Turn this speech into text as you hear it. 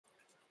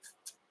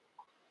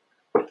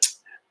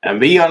And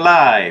we are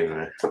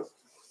live.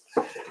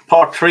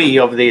 Part 3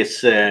 of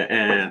this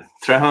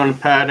Traherne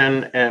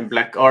pattern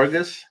Black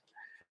Argus.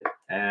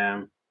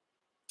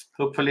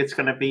 Hopefully it's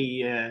going to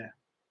be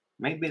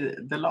maybe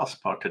the last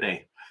part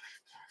today.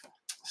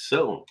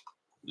 So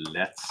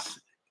let's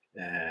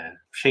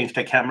change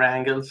the camera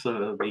angle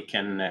so we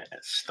can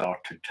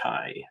start to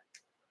tie.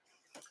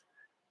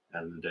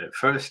 And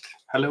first,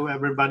 hello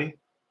everybody.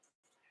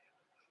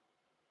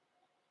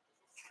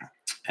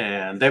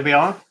 And there we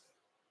are.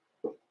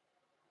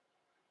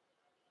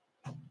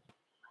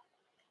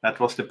 That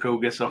was the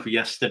progress of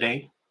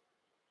yesterday.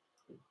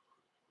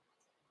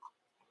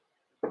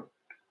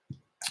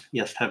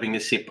 Just having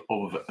a sip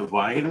of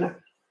wine.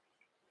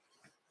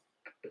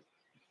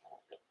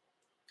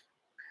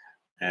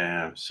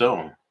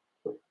 So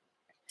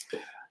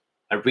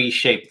I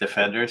reshaped the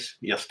feathers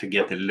just to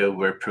get a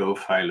lower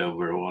profile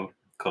overall,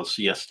 because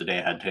yesterday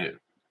I had to,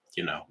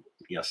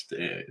 just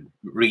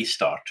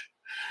restart.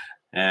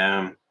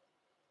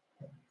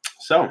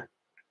 So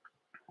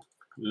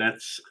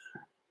let's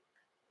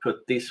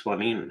put this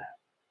one in.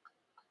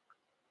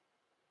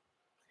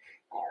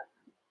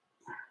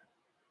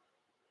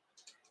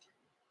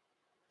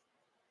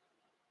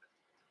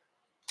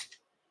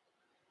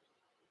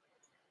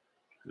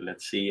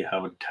 Let's see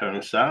how it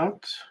turns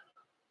out.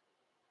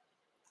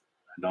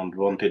 I don't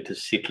want it to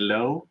sit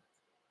low.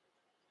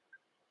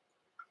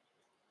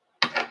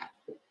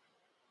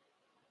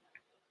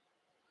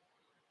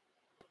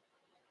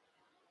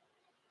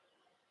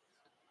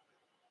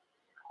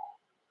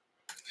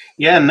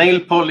 Yeah, nail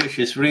polish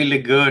is really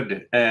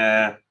good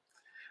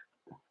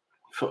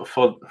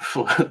for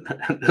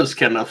those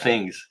kind of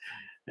things.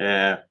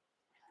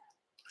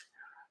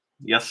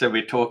 Yes, so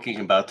we're talking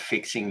about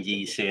fixing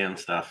GC and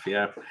stuff.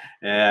 Yeah,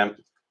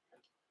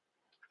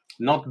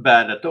 not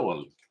bad at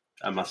all,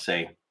 I must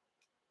say.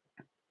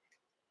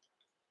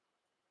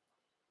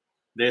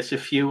 There's a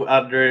few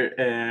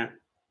other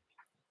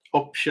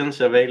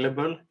options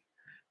available,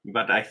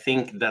 but I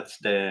think that's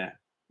the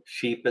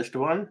cheapest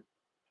one.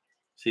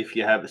 So if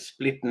you have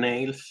split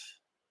nails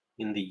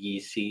in the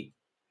GC,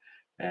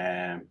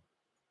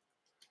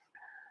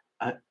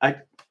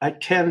 I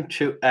tend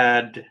to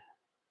add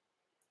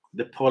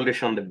the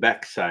polish on the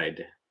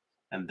backside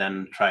and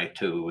then try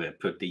to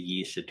put the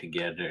GC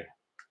together.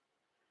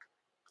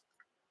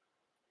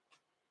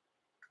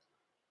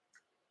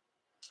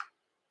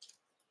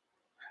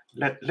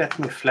 Let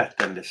me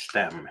flatten the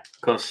stem,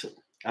 because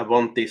I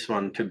want this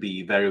one to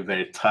be very,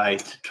 very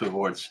tight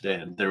towards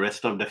the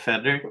rest of the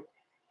feather.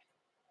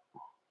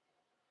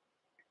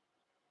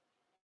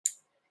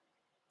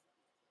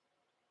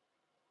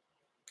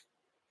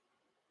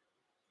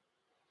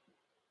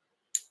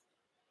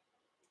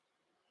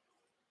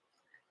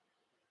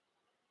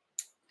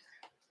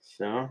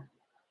 So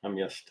I'm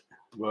just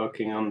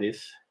working on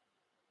this.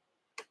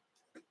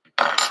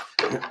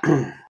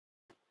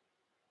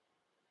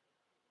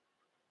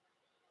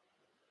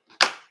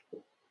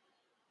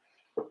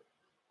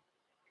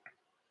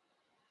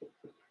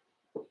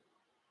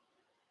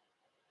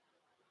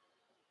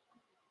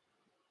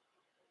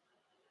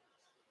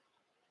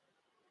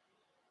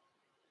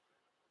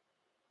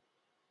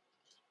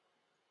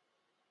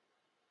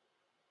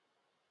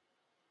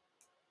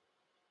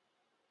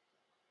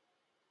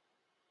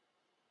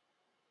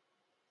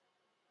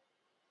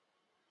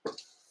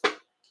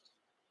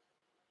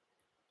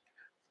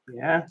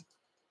 Yeah,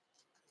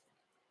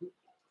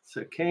 it's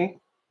okay.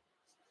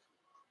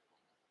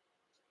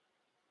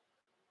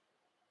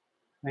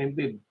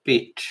 Maybe a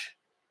bit.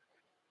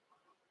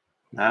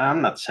 No,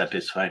 I'm not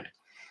satisfied.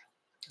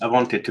 I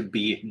want it to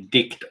be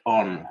dicked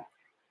on.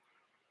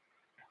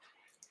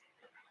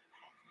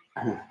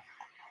 So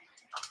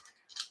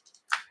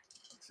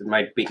it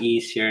might be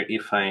easier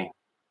if I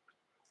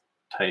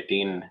tie it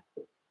in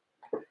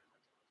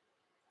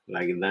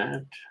like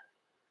that.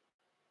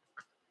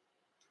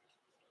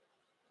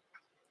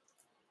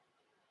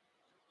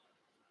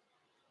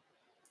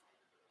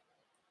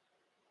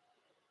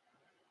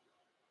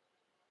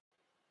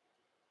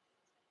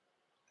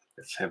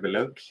 Let's have a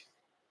look.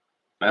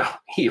 Oh,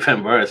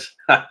 even worse.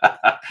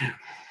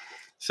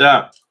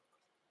 So,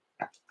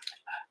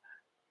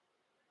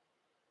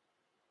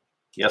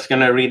 just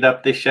gonna read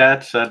up the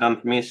chat so I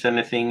don't miss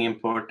anything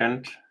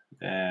important.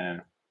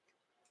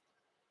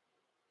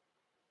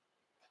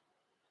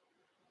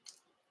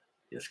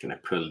 Just gonna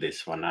pull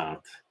this one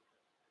out.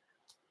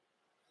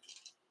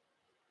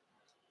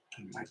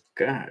 Oh my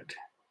God,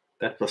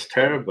 that was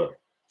terrible.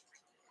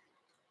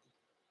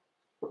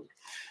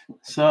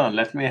 So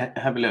let me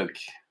have a look.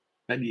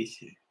 Very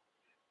easy.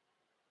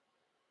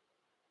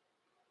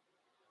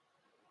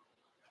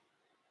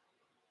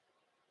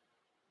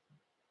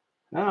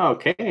 Oh,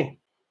 okay,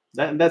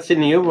 that's a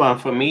new one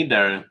for me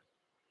there,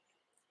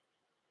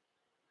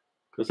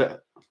 because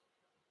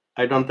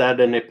I don't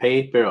add any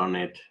paper on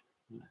it.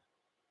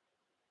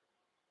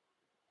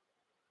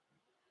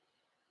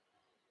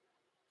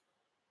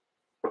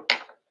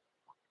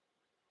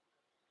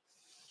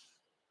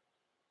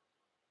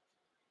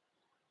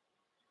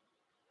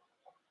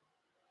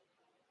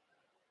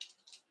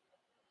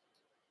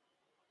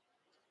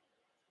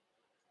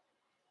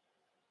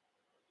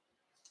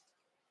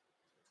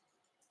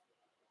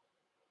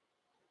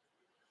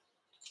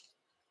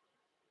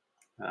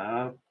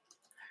 I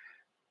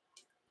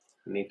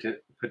need to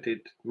put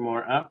it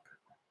more up.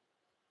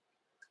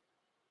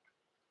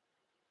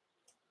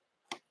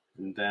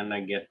 And then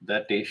I get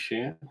that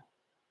issue.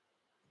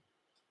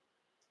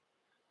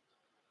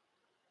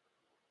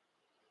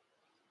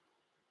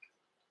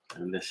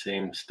 And the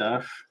same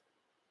stuff.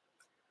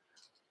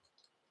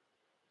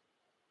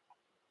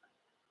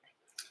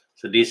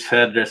 So these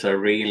feathers are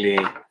really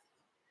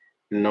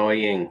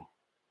annoying.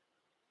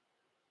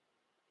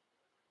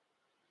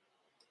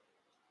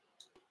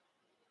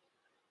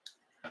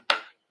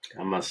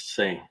 I must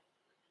say.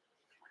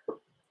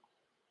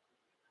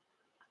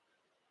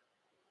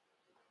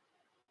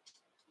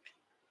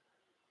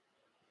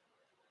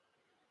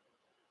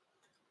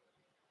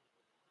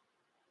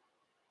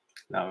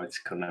 Now it's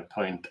gonna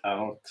point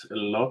out a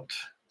lot.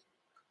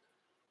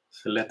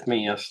 So let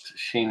me just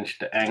change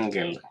the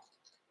angle.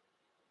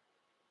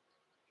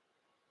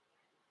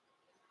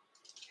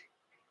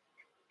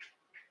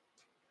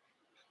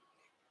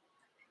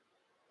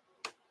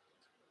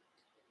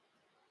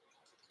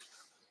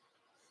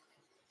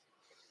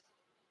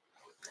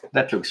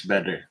 That looks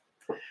better.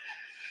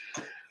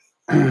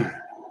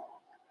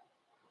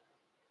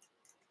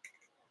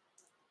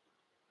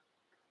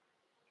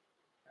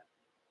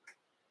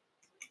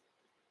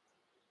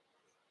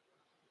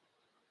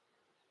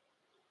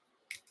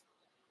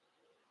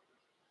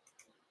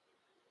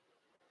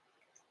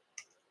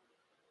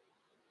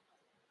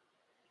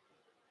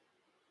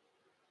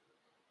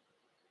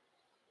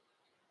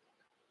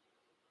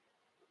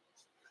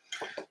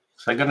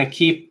 So I'm gonna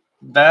keep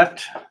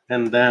that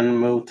and then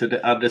move to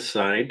the other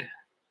side,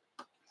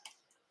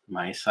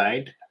 my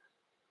side.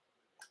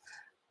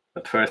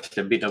 But first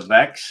a bit of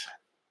wax.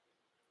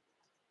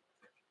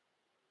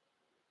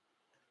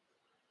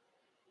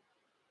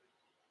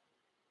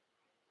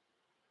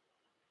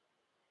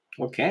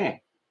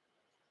 Okay,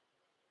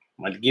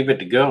 I'll give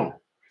it a go.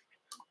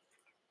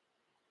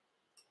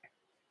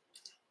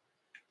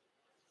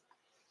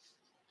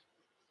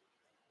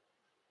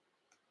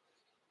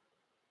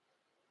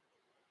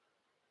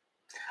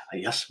 I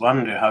just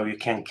wonder how you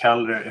can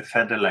color a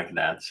feather like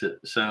that.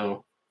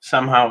 So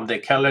somehow they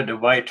color the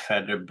white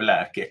feather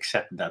black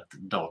except that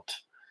dot.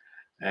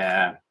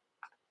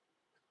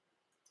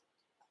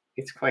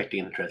 It's quite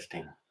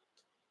interesting.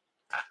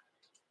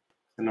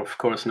 And of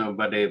course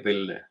nobody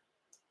will,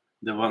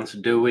 the ones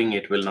doing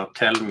it will not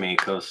tell me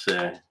because,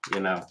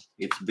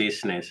 it's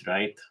business,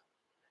 right?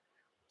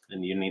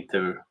 And you need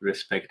to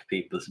respect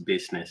people's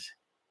business.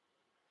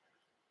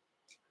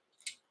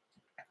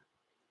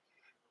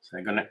 So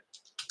I'm gonna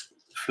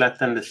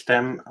flatten the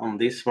stem on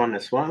this one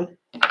as well.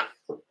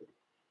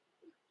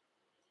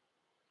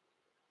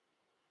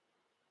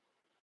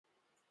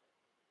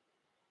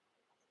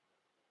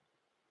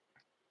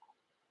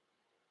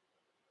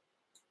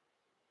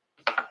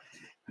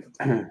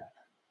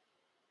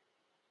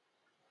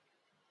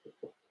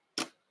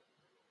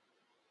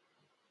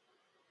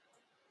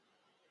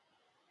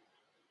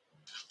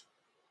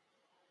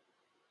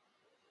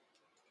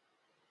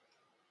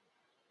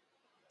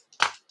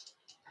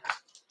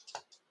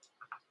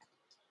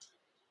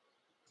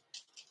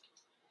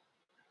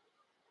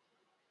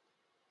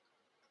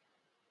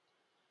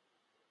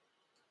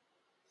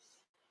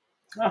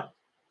 Oh,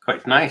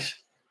 quite nice.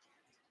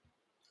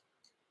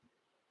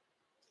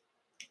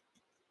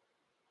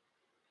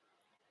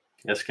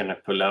 Just gonna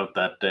pull out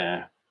that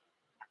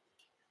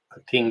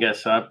Cotinga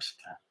subst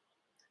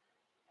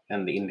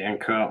and the Indian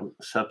curl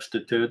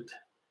substitute.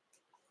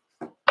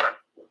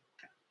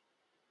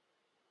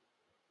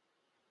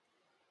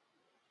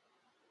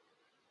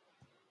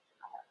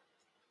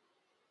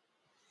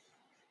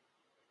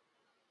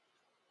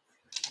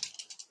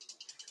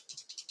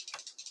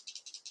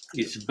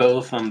 It's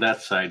both on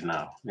that side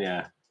now.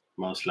 Yeah,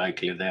 most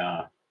likely they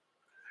are.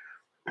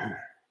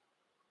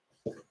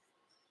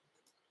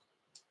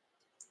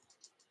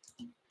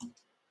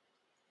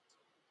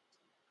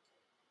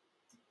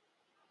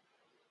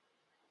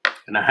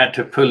 And I had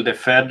to pull the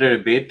feather a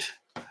bit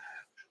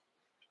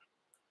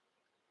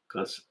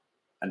because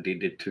I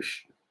did it too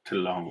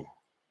long.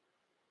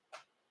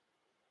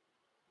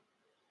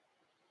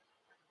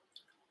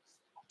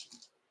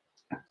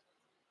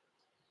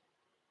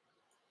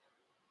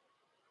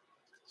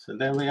 So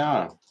there we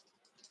are.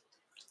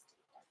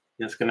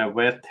 Just gonna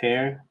wet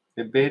here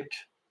a bit.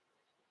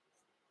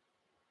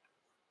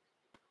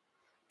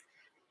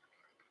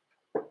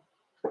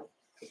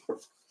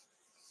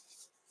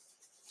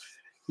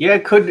 Yeah,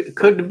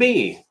 could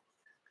be.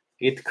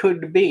 It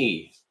could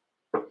be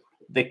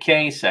the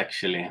case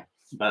actually,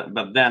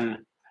 but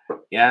then,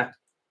 yeah,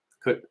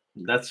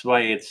 that's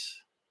why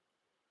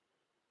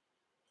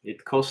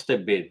it costs a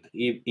bit.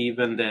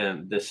 Even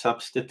the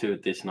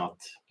substitute is not,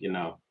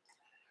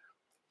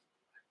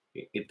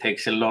 it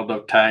takes a lot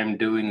of time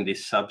doing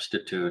this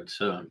substitute.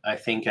 So I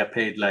think I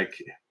paid like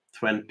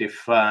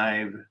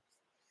 25.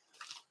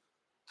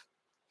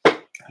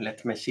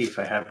 Let me see if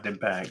I have the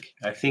bag.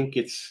 I think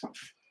it's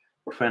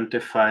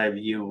 25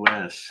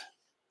 US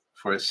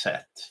for a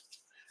set.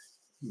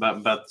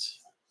 But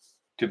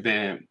to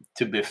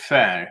be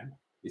fair,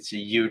 It's a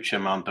huge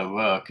amount of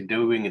work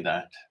doing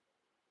that.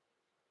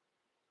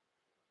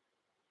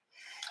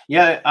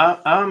 Yeah,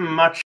 I'm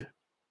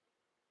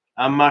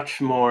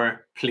much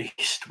more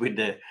pleased with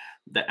the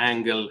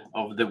angle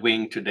of the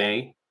wing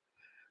today,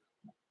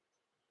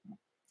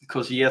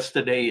 because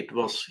yesterday it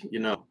was,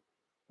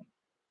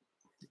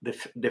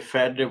 the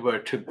feather were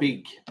too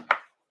big.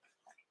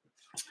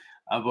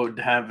 I would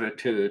have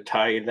to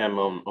tie them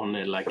on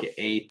like an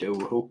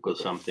 8-0 hook or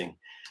something.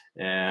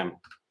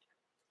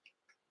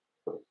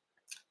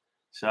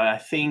 So I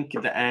think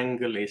the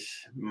angle is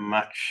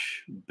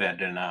much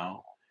better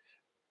now.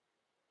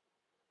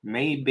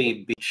 Maybe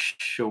a bit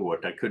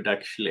short. I could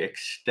actually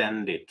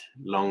extend it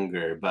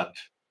longer, but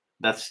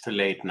that's too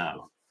late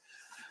now.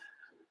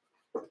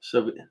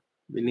 So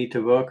we need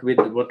to work with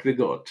what we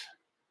got.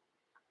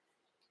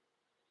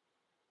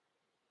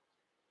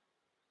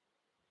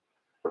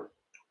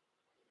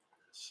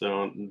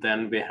 So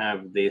then we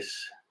have this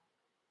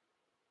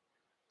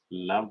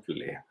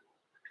lovely.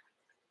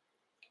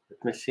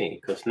 Let me see,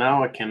 because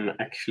now I can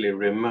actually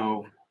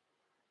remove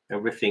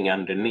everything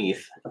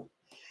underneath.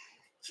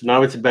 So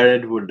now it's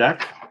buried wood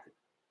duck.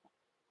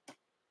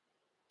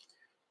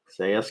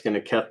 So I'm just going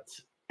to cut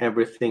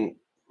everything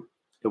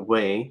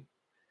away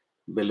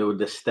below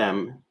the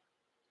stem.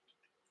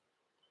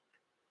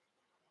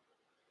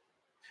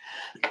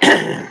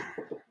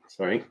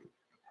 Sorry.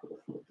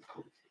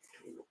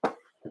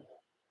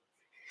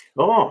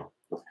 Oh,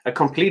 I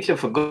completely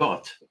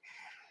forgot.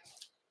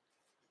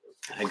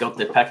 I got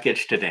the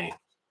package today.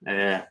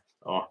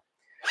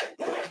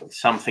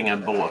 Something I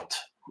bought.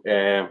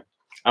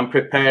 I'm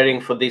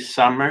preparing for this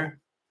summer.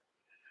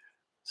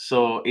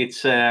 So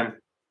it's a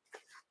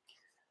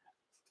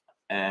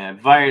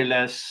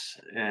wireless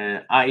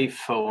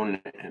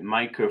iPhone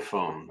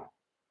microphone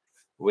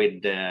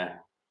with a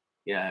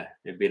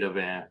bit of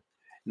a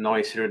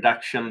noise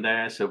reduction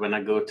there. So when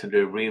I go to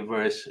the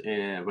rivers,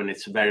 when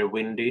it's very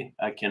windy,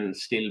 I can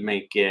still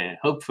make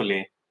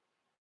hopefully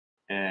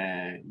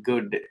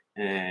good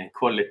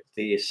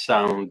quality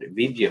sound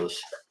videos.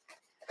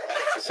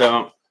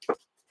 So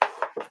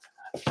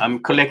I'm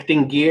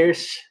collecting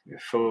gears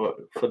for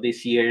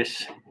this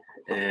year's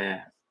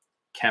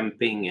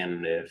camping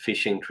and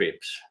fishing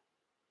trips.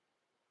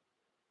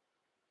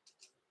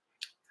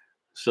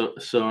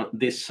 So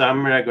this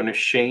summer I'm going to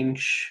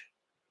change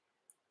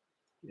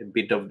a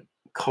bit of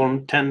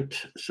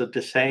content, so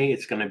to say.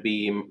 It's going to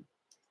be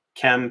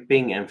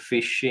camping and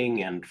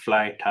fishing and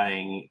fly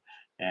tying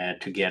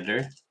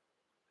together.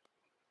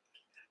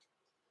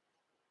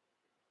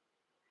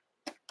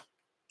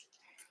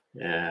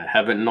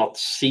 Haven't not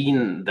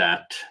seen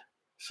that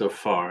so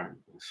far,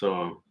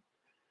 so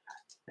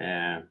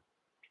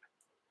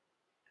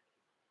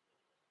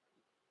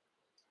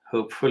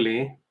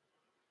hopefully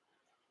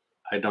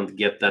I don't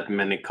get that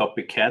many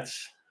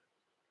copycats,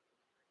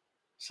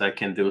 so I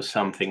can do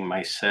something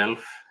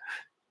myself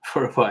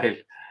for a while.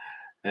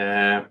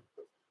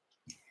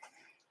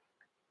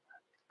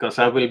 Because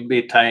I will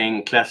be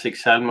tying classic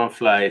salmon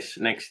flies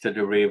next to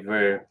the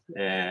river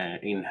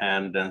in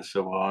hand and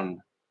so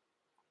on.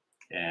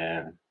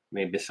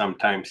 Maybe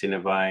sometimes in a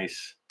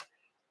vise,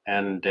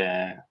 and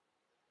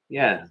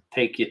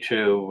take you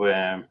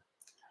to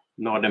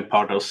northern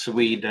part of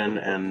Sweden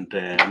and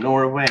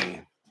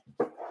Norway.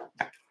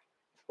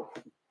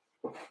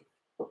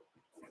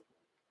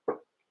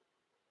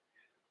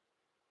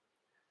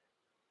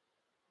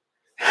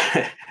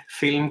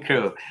 Film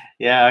crew,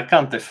 yeah, I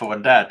can't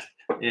afford that.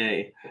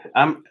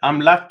 I'm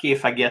lucky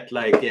if I get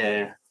like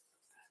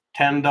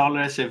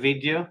 $10 a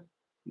video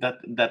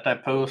that I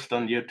post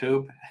on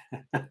YouTube.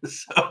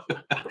 So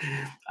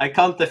I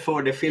can't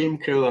afford a film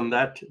crew on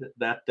that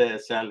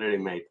salary,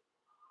 mate.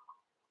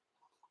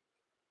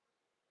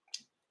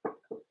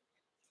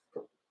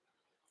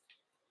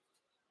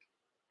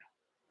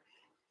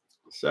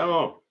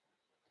 So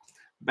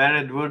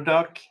buried wood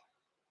duck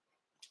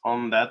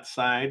on that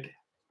side.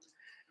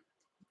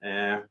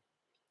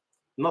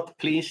 Not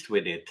pleased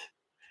with it.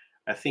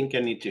 I think I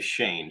need to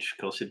change,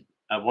 because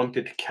I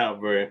wanted to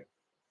cover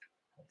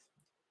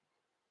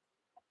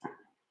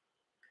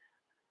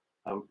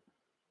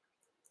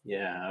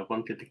I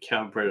wanted to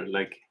cover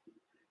like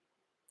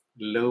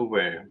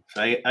lower.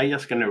 So I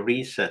just gonna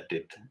reset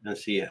it and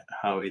see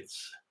how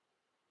it's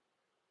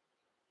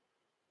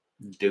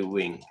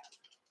doing.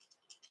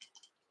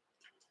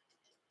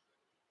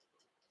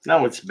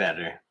 Now it's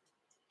better.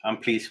 I'm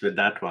pleased with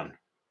that one.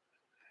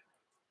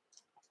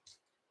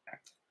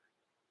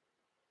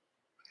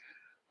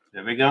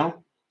 There we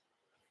go.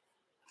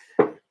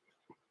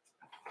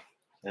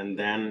 And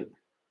then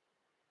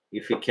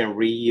if we can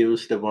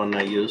reuse the one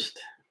I used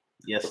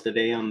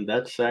yesterday on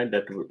that side,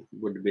 that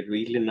would be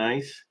really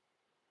nice.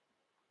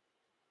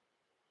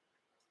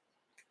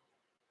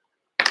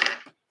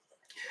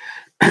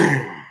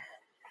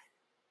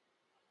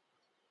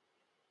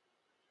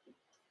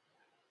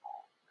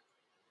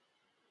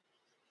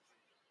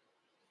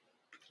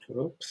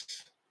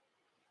 Oops.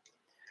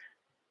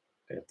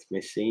 Let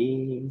me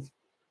see.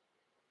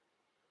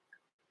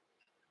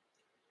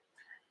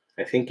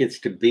 I think it's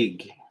too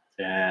big.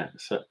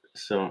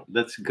 So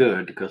that's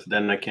good, because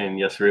then I can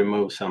just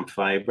remove some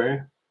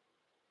fiber.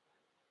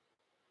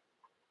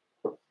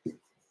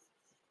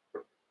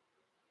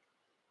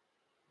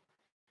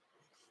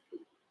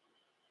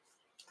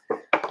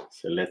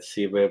 So let's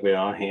see where we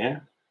are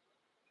here.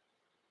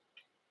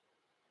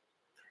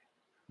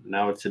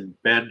 Now it's a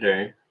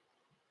better.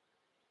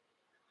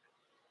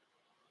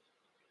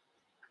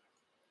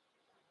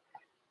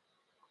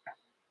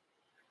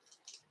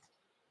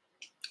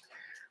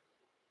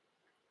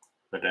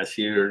 But as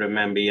you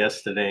remember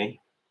yesterday,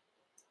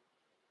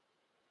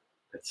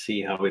 let's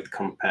see how it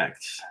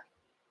compacts.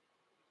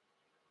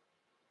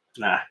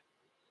 Nah,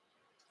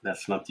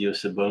 that's not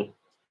usable.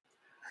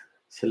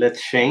 So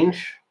let's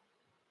change.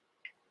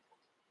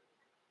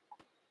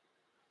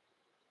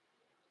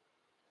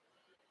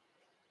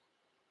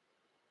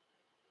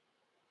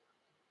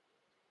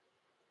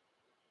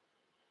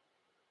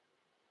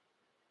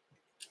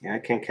 Yeah, I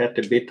can cut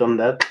a bit on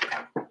that.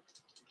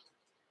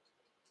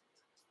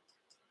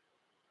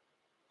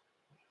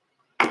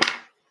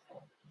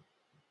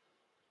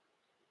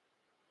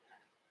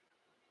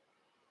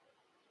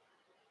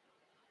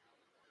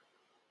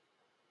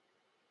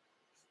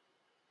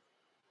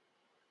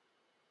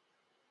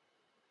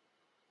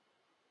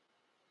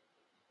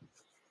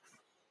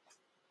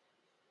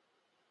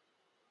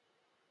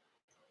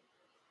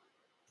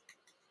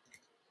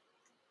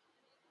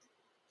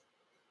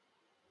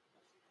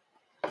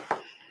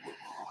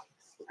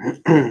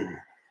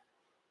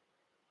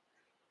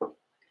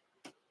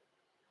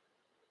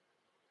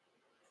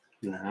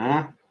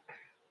 Nah.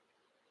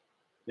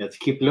 Let's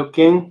keep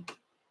looking.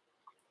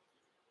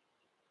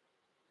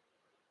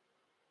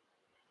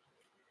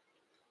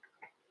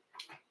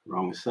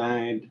 Wrong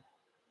side.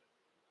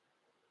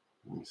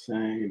 Wrong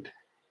side.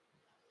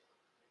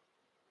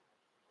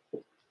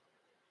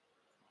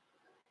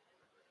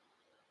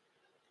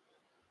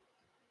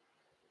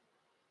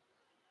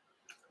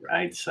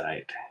 Right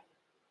side.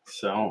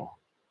 So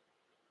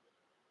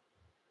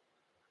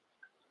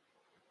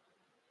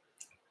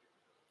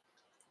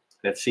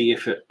let's see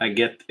if I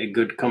get a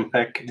good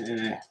compact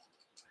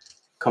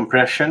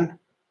compression.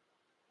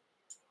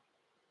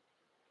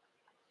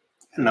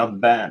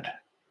 Not bad.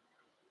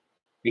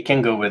 We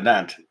can go with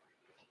that.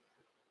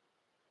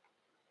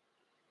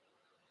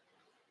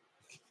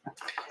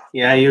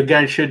 Yeah, you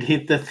guys should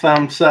hit the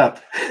thumbs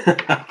up.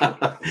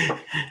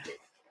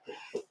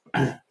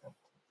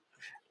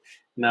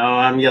 No,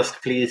 I'm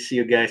just pleased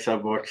you guys are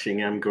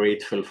watching. I'm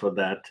grateful for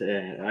that.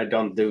 I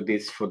don't do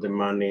this for the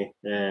money.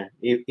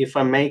 If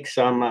I make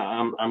some,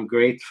 I'm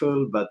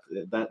grateful, but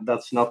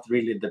that's not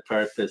really the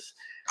purpose.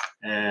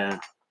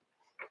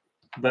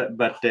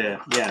 But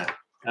yeah,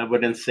 I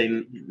wouldn't say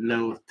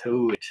no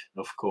to it,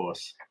 of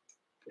course.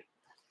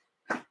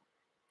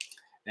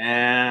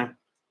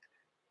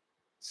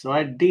 So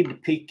I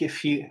did pick a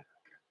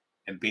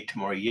bit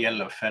more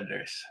yellow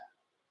feathers.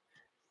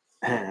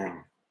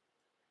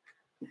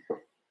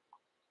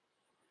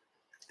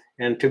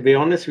 And to be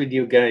honest with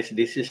you guys,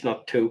 this is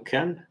not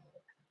toucan.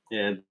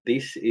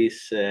 This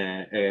is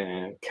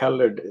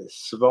colored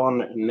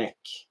swan neck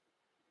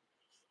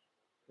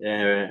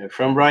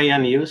from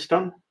Ryan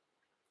Houston.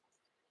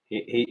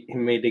 He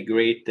made a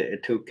great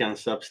toucan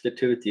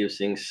substitute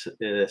using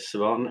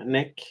swan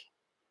neck.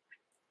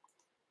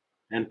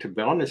 And to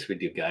be honest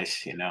with you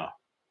guys,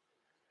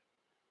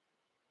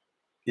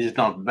 it's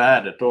not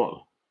bad at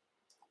all.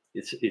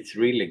 It's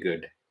really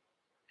good.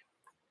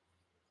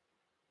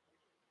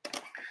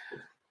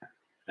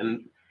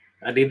 And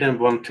I didn't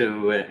want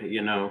to,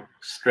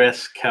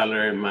 stress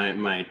color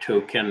my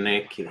toucan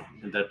neck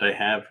that I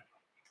have.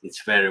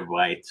 It's very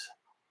white.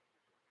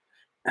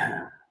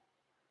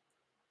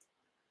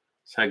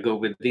 So I go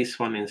with this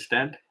one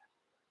instead.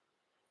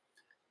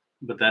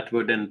 But that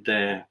wouldn't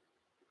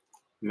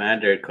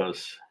matter,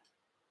 because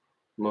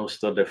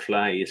most of the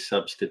fly is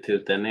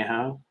substitute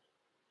anyhow.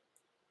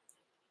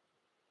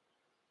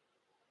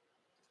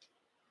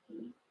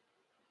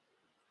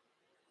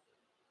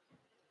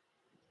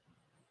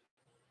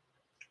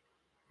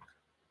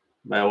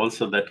 But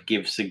also that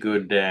gives a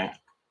good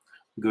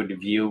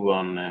view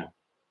on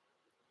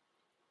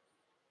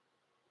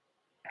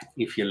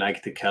if you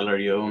like to color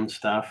your own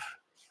stuff.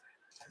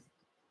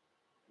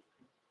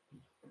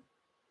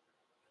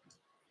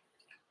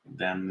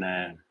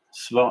 Then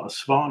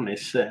swan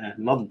is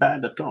not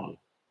bad at all.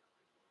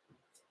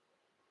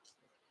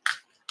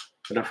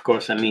 But of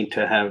course I need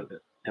to have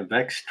a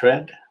wax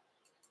thread.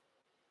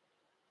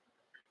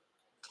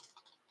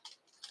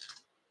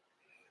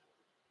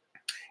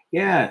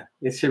 Yeah,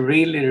 it's a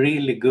really,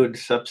 really good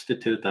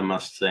substitute, I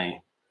must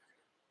say.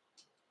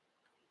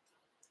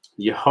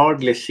 You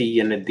hardly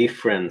see any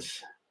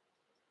difference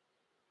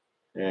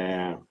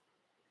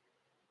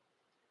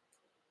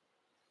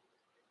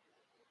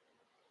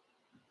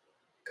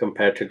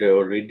compared to the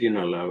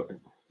original.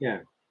 Yeah.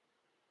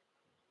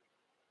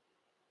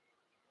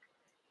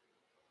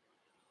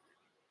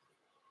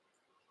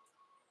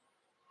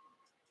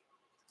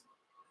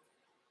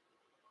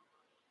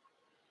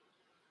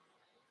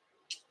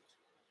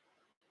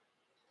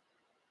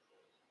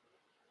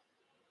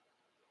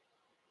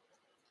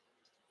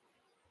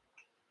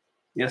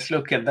 Just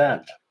look at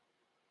that.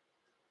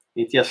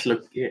 It just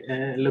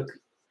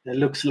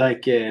looks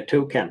like a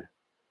toucan.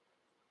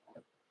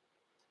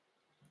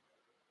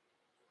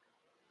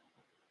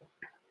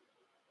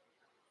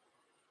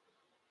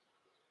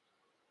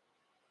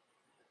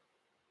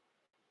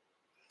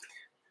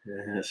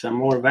 Some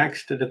more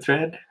wax to the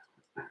thread.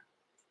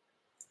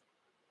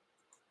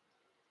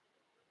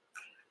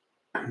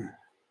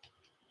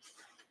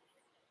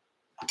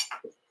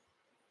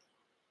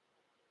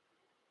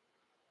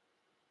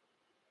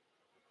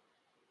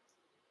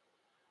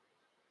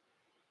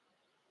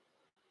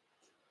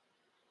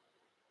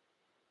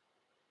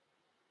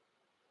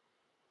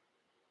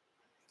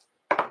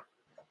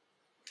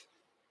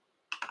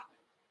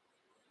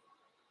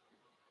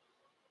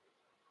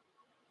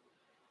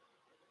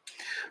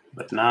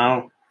 But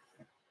now,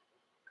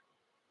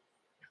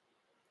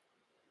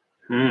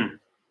 I'm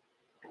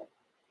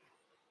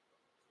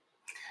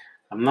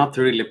not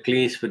really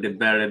pleased with the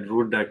barred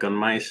woodduck on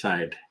my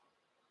side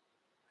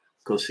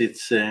because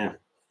it's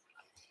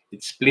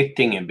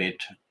splitting a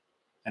bit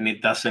and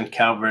it doesn't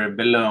cover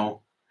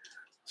below.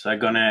 So I'm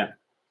gonna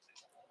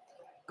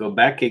go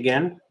back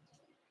again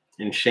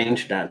and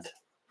change that.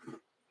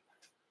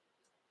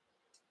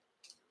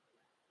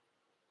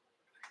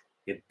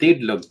 It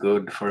did look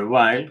good for a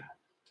while,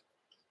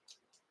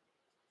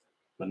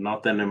 but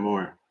not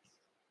anymore.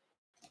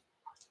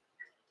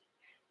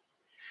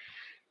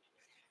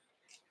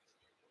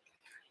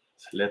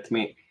 So let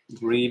me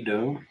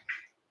redo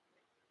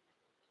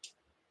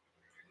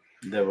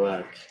the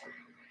work.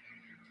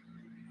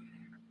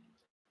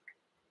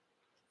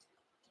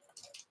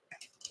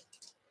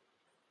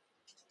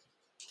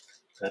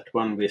 That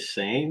one we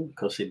same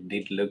because it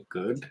did look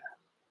good.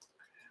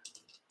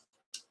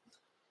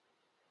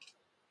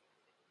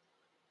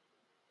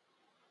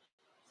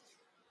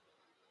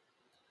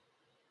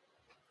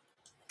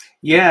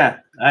 Yeah,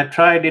 I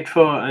tried it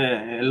for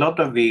a lot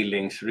of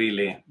wheelings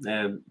really,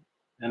 and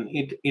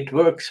it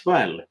works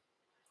well.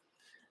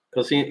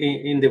 Because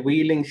in the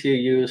wheelings you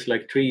use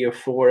like 3 or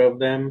 4 of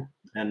them,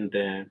 and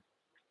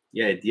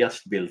yeah, it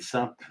just builds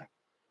up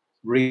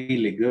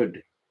really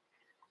good.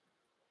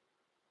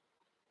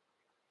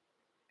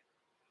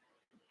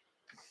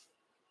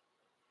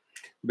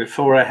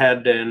 Before I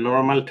had the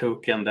normal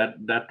token,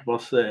 that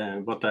was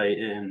what I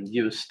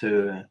used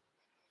to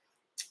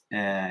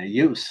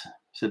use,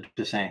 so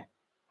to say.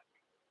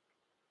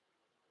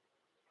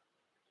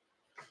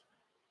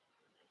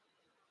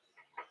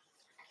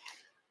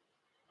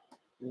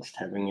 Just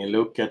having a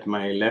look at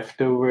my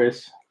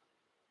leftovers.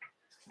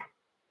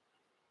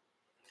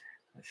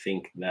 I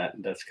think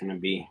that's gonna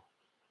be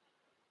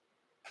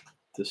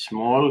too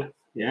small.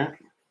 Yeah,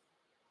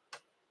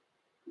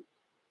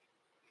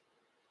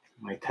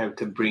 might have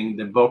to bring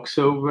the box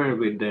over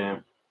with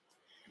the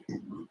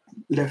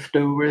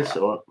leftovers,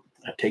 or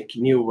I take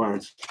new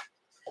ones.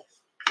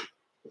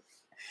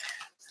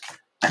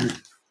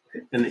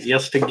 And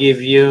just to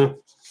give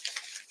you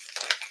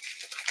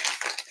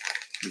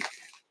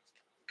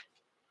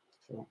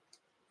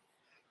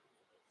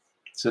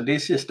so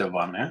this is the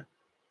one, eh?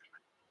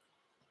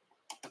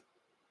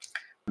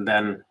 And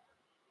then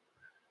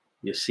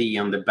you see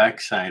on the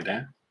back side,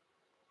 eh?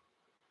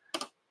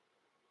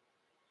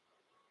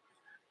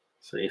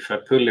 So if I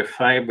pull a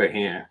fiber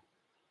here,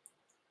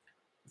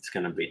 it's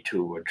gonna be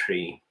 2 or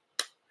 3.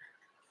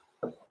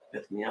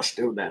 Let me just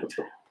do that.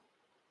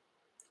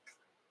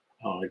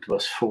 Oh, it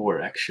was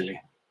 4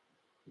 actually.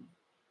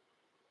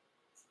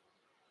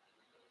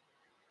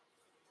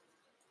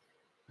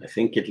 I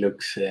think it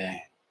looks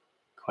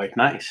quite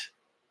nice.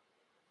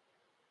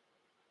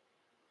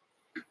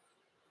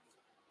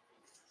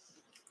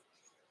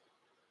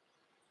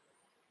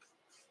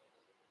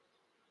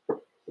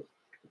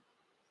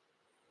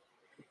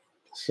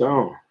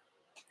 So,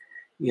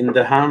 in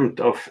the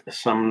hunt of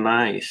some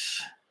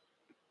nice,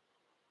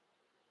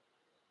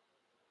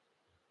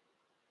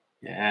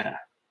 yeah,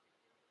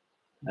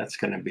 that's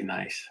gonna be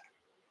nice.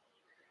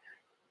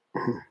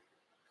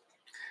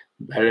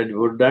 Barred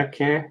woodduck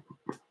here.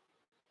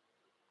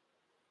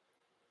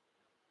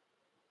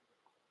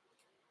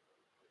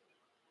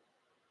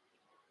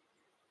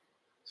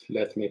 So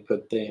let me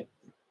put the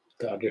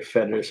other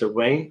feathers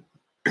away.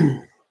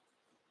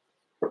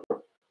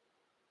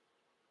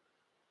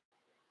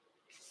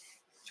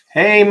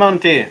 Hey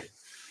Monty,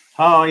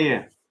 how are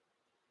you?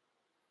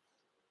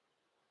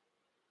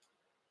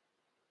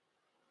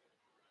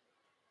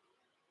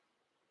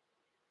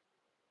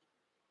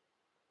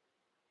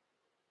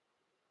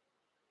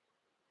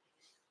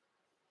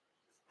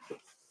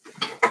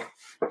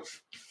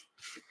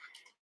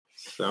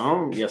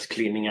 So, just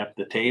cleaning up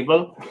the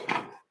table.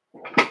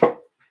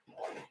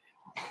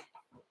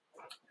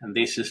 And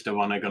this is the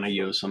one I'm gonna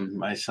use on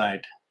my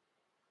side.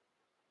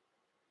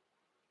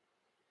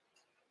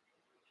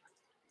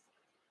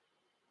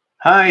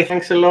 Hi,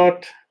 thanks a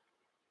lot.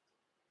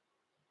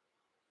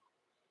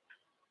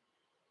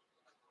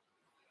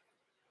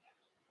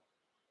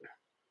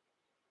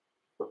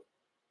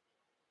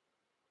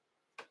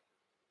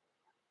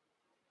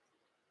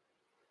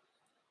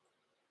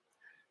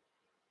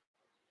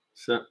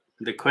 So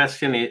The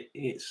question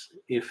is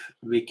if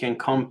we can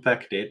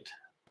compact it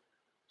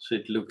so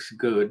it looks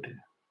good.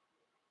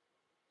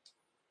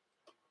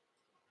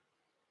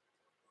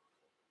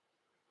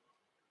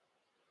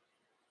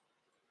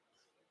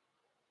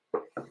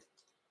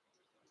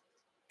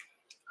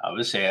 I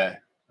would say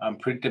I'm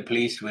pretty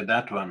pleased with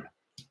that one.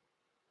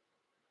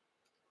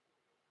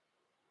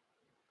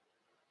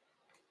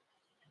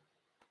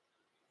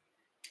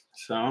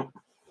 So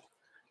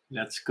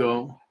let's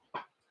go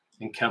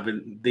and cover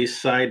this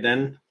side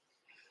then.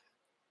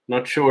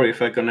 Not sure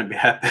if I'm gonna be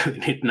happy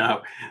with it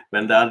now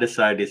when the other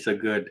side is so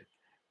good.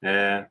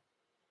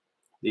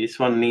 This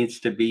one needs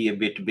to be a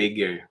bit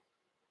bigger.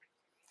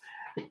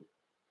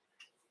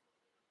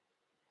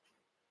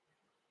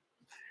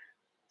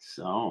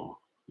 So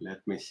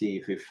let me see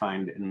if we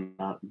find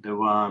another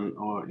one,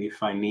 or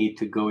if I need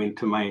to go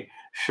into my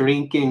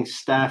shrinking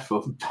staff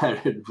of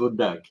barred wood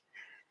duck.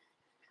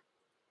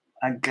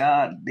 I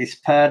got these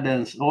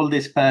patterns, all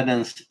these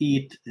patterns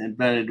eat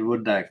barred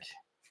wood duck.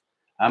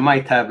 I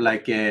might have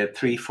like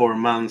 3-4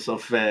 months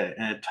of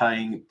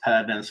tying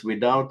patterns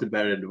without the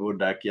barred wood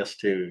duck just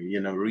to,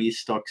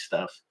 restock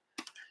stuff.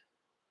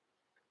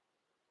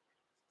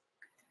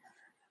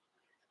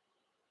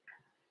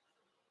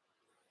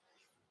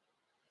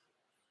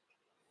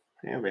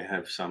 Here we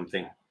have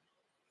something.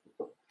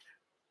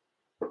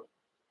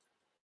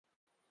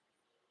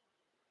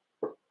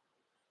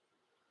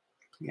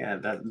 Yeah,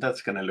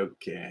 that's gonna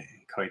look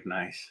quite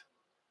nice.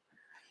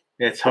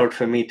 It's hard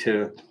for me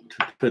to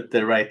put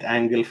the right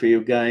angle for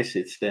you guys.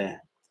 It's the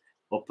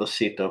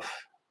opposite of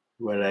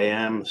where I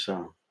am,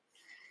 so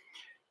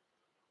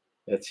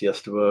let's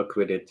just work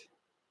with it.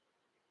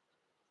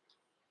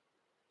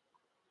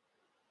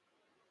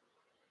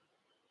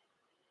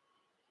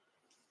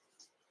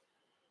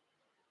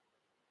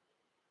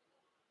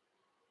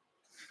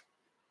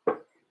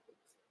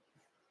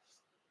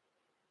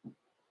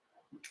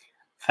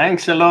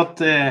 Thanks a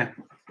lot.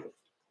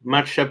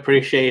 Much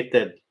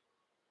appreciated.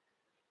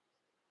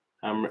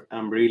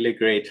 I'm really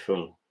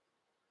grateful.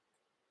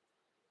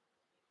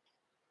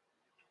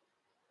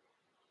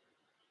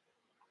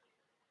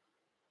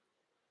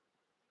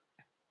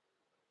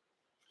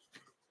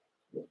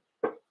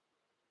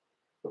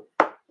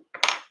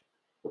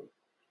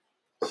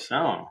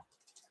 So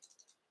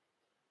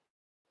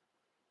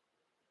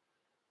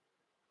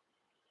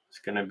it's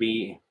gonna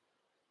be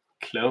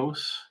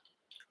close.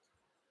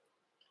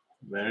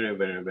 Very,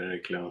 very, very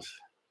close.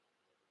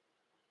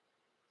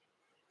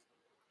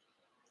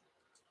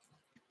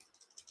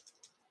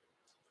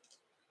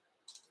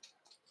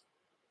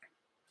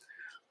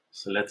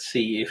 So let's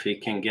see if we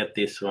can get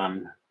this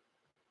one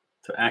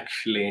to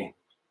actually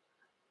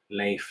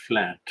lay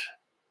flat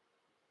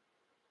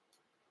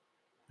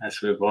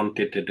as we want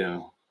it to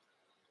do.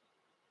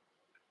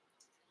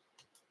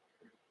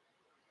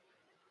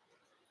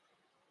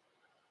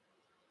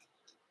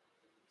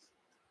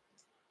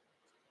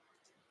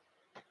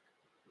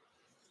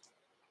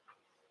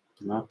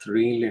 Not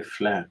really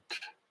flat.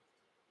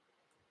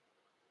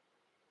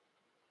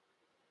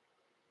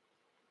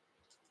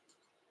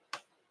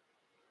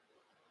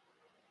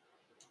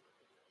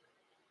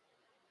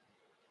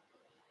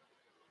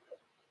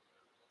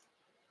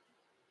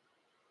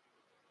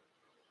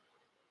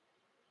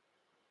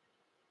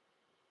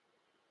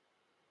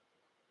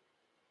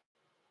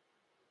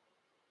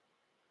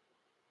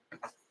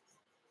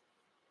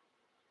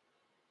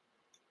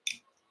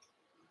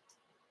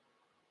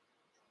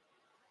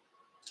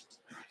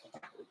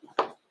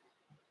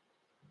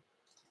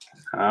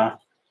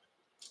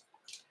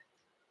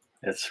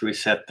 Let's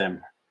reset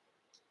them.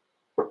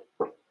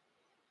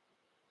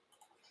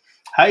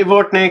 Hi,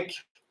 Vortnik.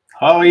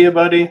 How are you,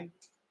 buddy?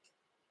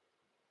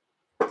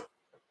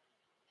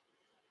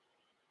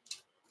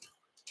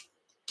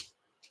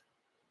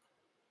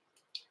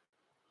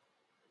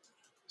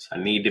 So I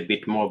need a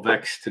bit more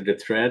wax to the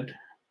thread.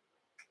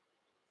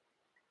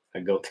 I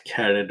got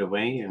carried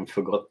away and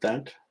forgot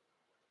that.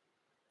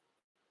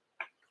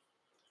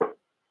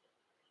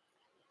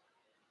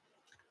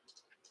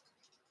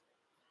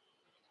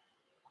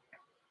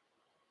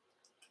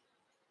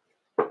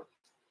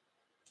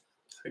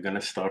 I'm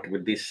gonna start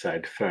with this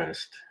side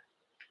first.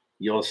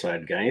 Your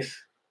side, guys.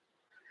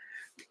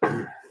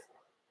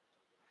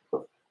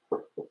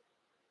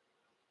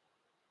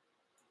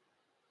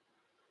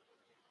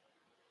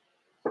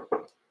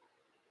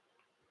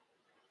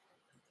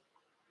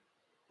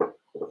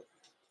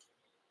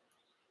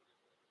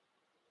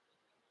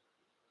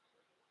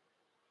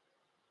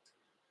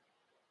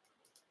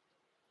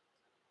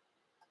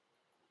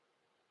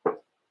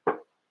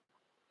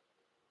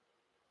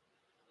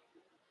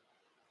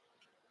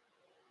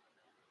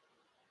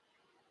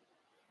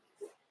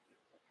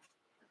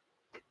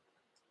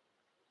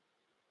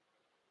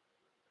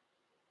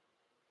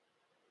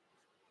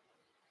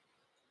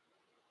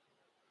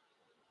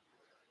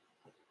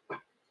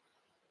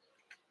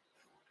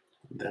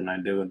 Then I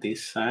do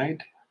this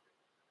side.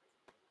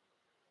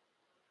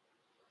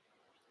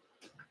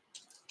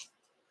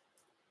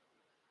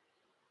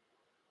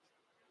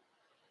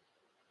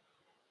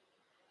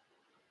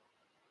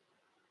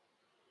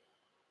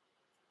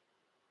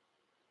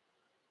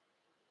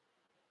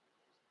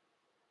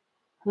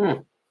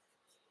 Hmm.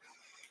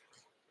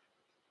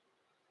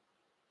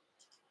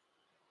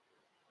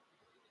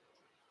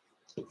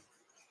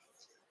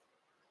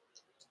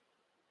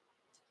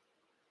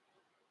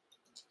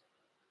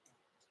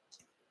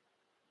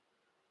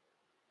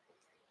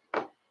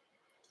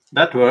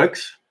 That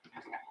works.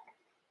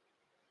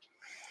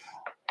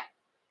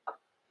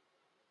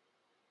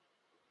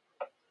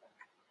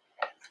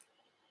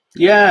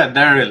 Yeah,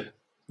 Daryl,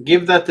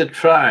 give that a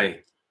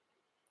try.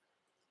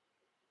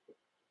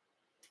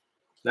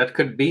 That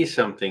could be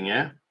something,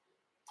 yeah?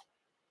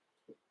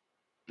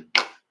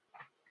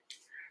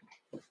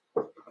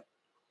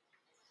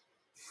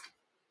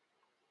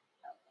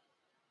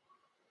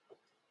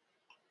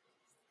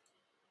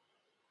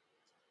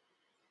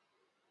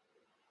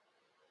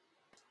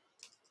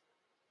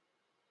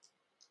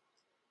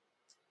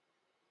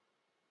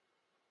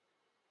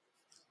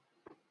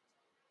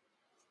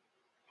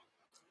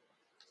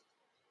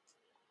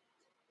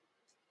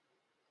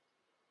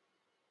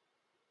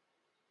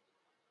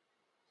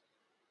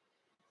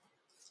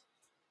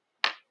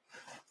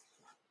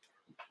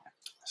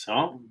 So,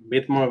 a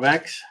bit more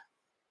wax.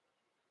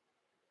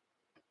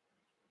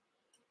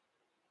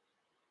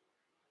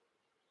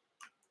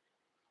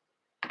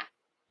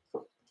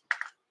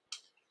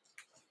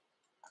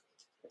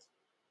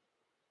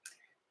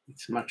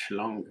 It's much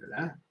longer,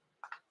 huh?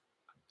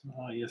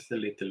 Oh, just a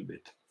little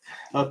bit.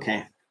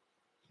 Okay.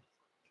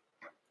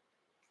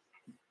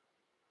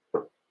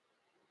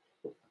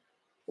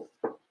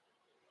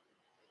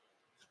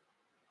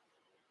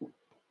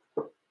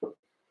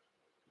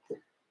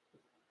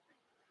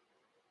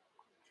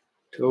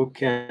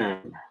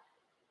 Toucan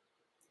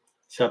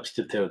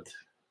substitute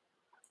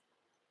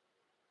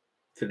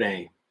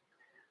today.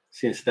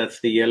 Since that's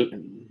the yellow,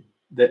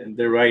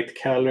 the right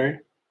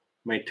color,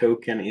 my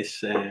token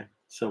is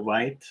so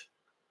white.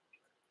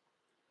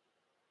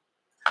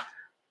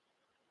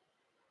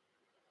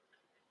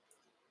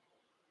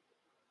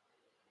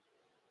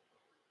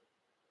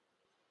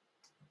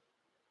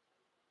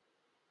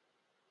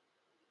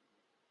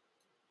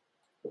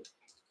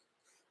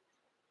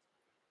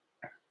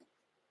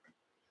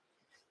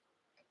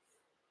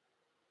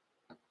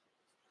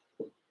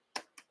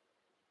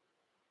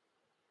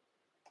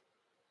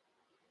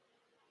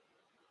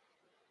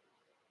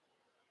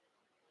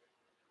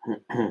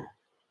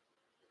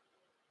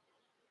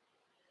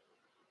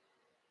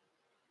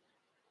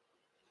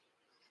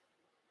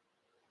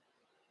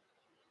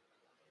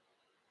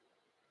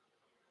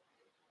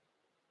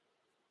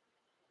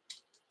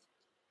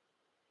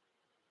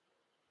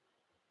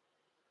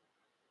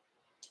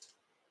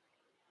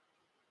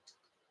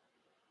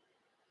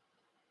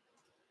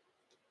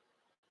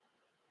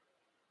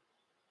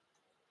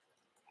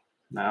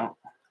 Now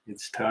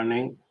it's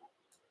turning.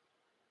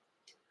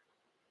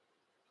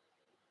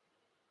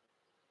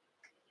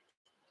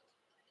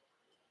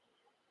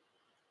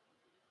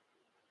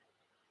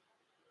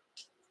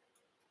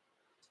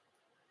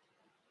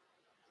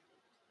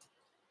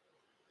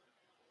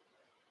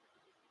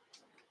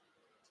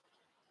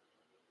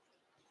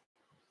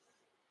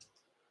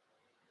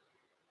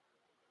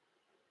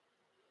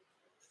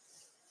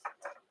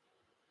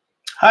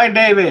 Hi,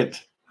 David.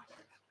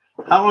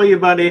 How are you,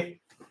 buddy?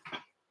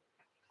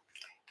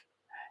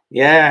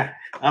 Yeah,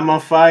 I'm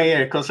on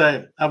fire because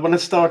I want to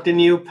start a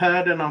new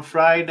pattern on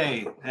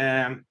Friday.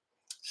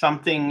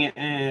 Something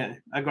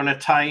I'm going to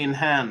tie in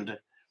hand.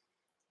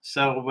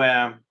 So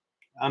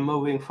I'm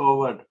moving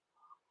forward.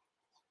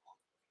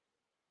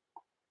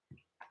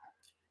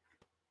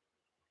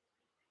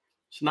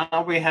 So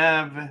now we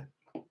have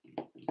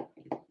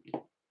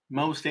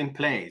most in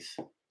place.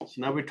 So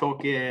now we're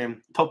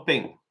talking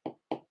topping.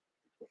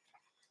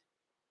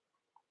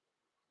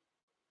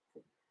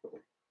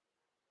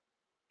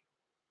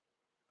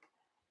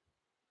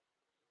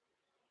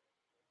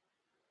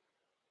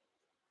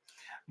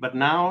 But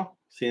now,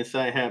 since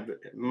I have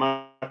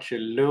much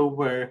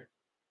lower,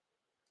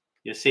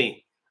 you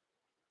see,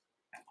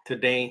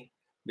 today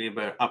we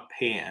were up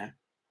here.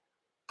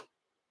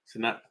 So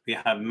now we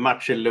have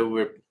much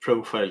lower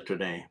profile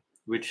today,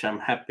 which I'm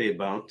happy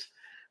about.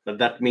 But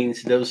that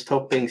means those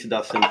toppings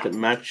doesn't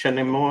match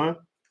anymore.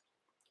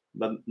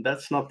 But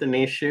that's not an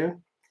issue.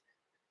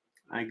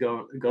 I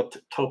got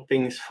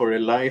toppings for a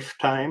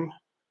lifetime.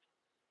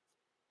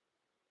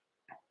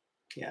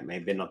 Yeah,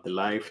 maybe not a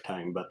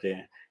lifetime, but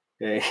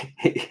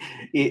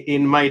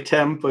in my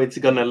tempo, it's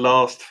gonna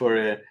last for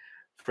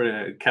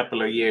a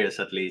couple of years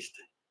at least.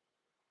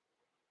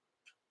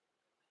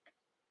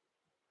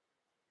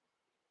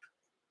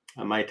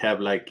 I might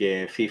have like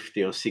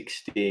 50 or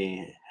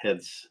 60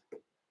 heads.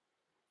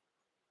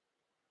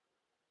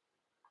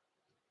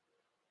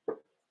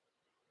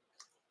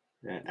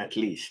 At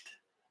least.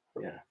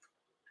 Yeah.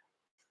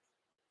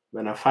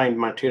 When I find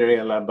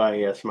material, I buy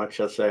as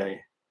much as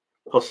I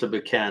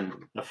possibly can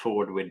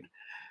afford with.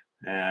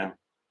 Uh,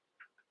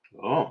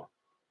 oh,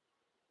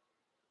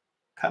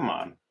 come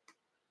on.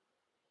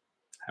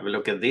 Have a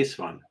look at this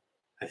one.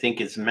 I think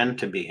it's meant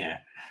to be here.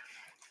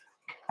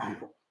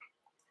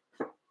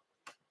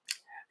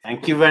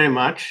 Thank you very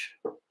much.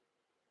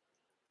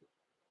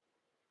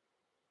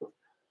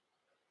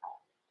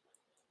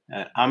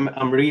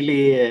 I'm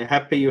really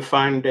happy you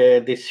find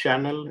this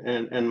channel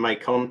and my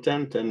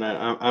content, and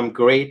I'm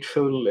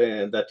grateful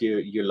that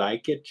you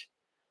like it.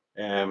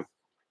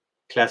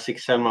 Classic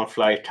salmon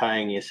fly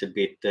tying is a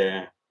bit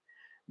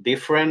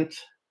different,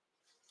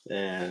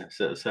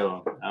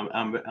 so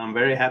I'm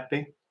very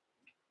happy.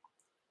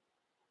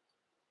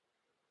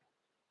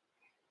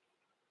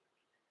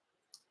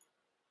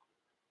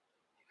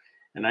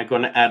 And I'm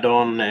gonna add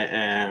on,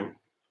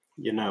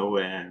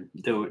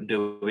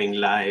 doing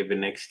live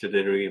next to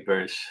the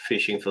rivers,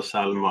 fishing for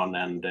salmon,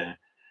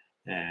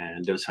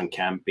 and do some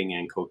camping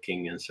and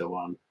cooking and so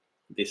on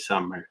this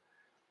summer.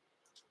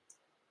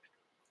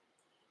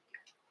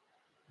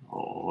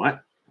 All right,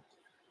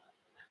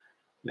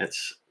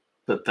 let's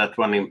put that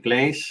one in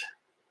place.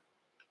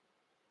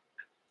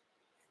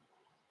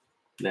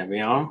 There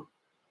we are.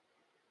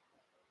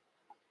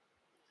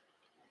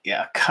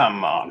 Yeah,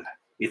 come on.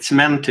 It's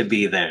meant to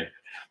be there.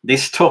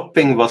 This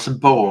topping was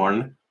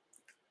born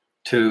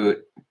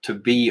to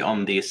be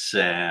on this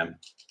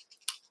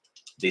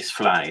this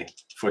fly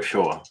for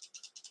sure.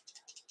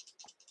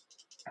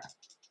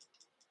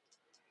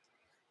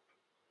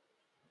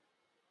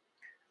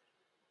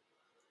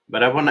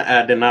 But I want to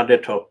add another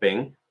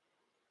topping.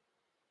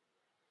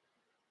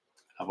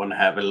 I want to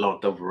have a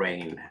lot of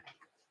rain.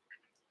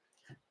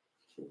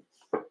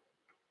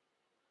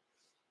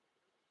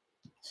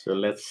 So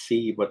let's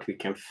see what we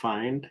can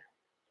find.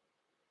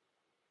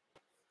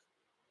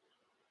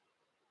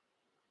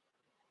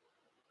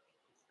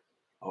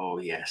 Oh,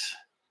 yes.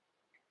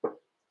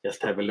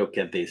 Just have a look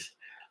at this.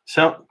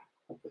 So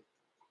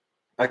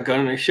I'm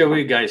going to show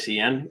you guys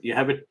again. You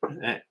have it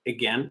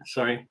again.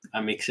 Sorry,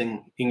 I'm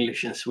mixing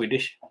English and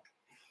Swedish.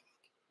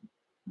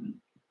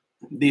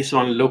 This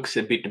one looks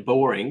a bit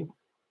boring.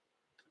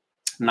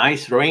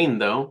 Nice rain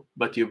though,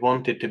 but you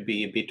want it to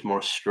be a bit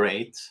more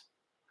straight.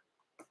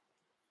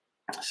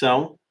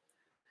 So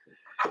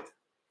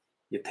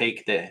you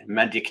take the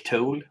magic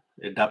tool,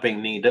 the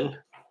dubbing needle,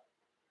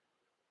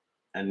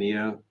 and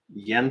you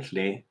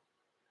gently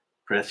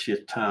press your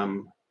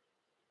thumb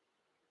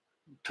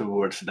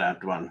towards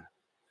that one.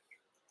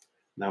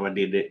 Now I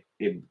did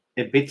it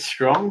a bit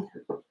strong,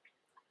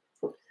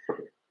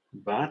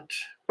 but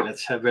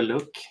let's have a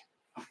look.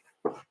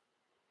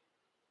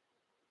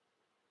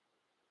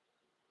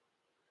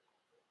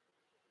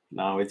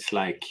 Now it's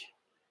like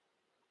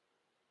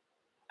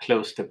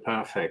close to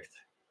perfect.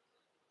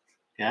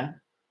 Yeah.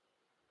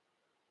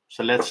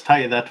 So let's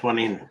tie that one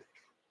in.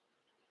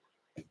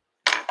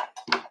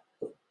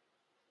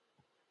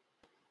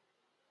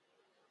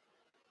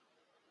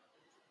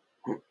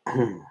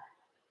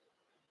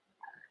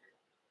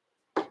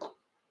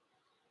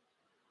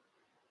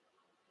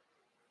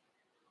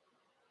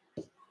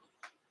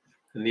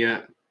 And you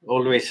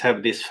always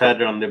have this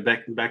feather on the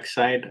back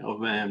side of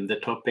the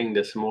topping,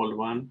 the small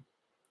one.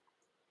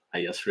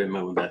 I just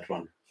removed that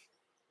one.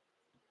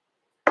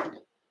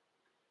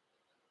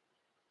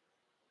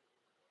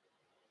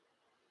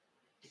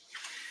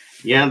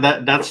 Yeah,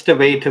 that's the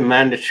way to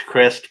manage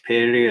crest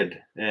period.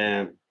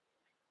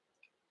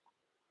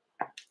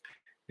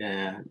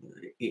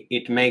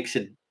 It makes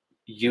a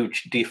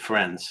huge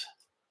difference.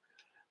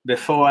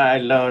 Before I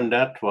learned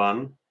that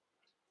one,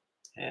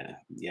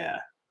 yeah,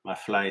 my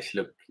flies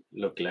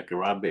look like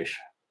rubbish,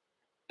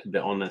 to be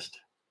honest.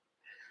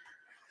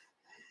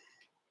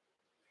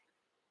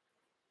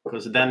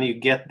 Because then you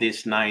get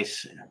this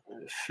nice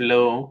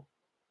flow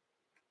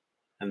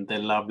and the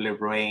lovely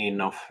rain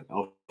of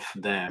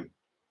the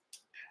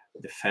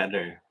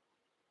feather.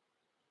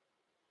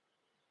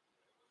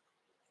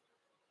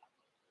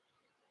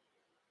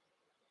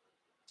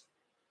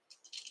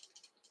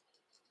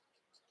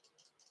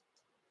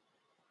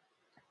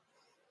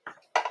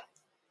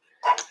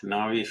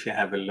 Now if you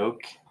have a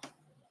look,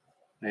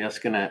 I'm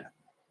just gonna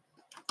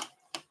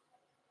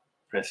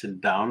press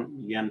it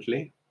down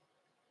gently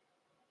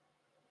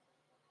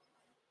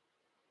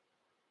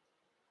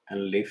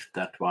and lift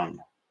that one.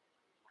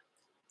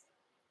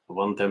 I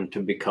want them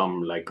to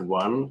become like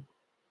one.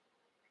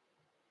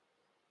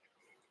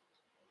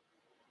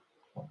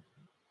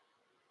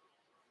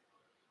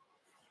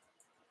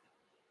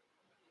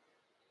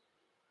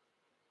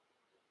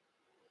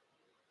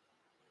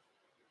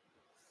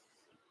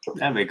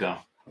 There we go.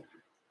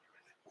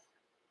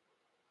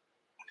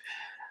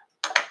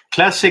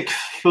 Classic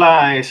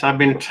flies I've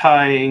been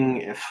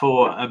tying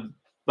for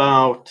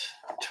about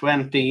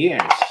 20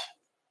 years.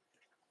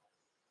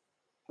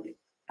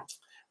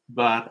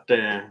 But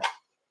I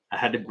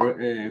had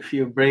a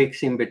few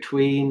breaks in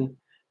between,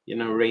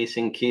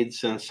 raising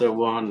kids and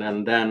so on.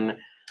 And then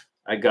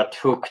I got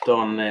hooked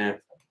on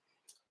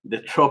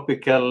the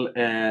tropical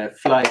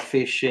fly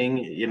fishing,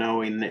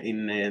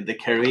 in the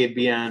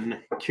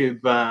Caribbean,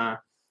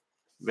 Cuba,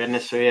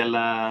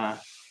 Venezuela,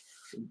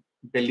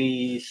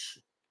 Belize,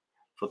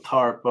 for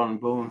tarpon,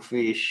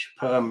 bonefish,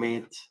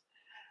 permit.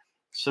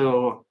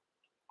 So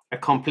I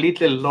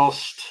completely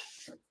lost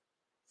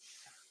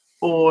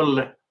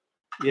all,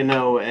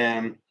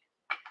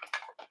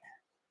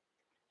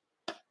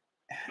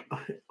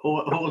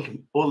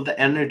 all the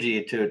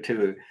energy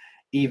to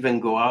even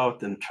go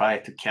out and try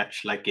to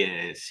catch like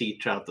a sea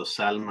trout or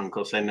salmon,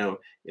 because I know,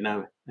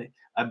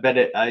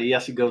 I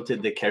just go to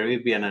the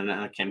Caribbean and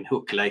I can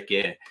hook like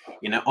a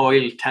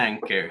oil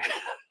tanker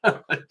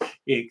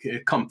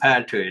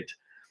compared to it.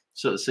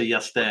 So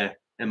just a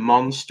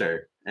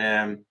monster.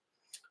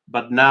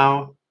 But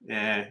now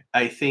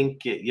I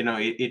think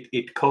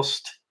it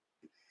cost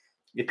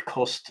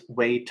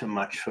way too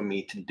much for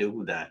me to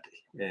do that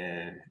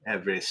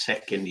every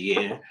second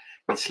year.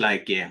 It's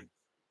like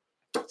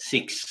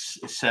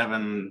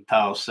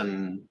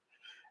 6,000-7,000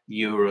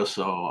 euros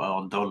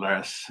or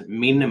dollars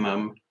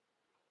minimum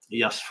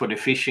just for the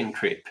fishing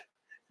trip,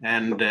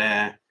 and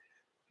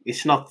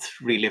it's not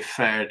really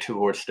fair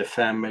towards the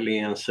family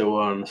and so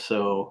on.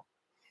 So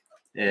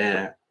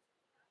I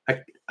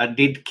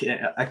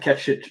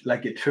catch it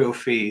like a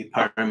trophy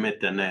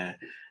permit and a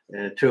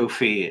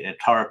trophy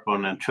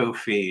tarpon and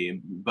trophy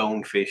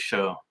bonefish.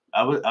 So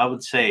I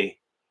would say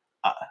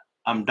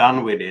I'm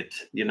done with it.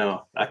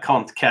 I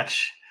can't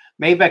catch.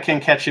 Maybe I can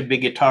catch a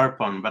bigger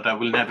tarpon, but I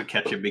will never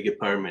catch a bigger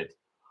permit.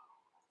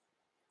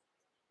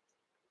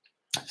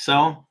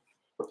 So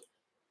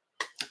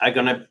I'm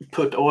gonna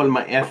put all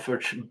my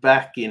efforts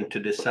back into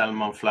the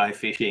salmon fly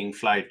fishing,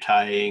 fly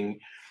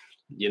tying,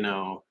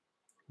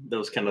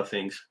 those kind of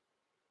things.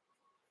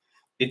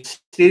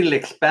 It's still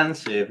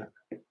expensive.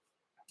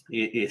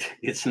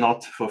 It's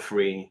not for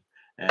free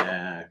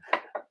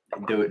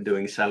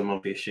doing salmon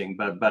fishing,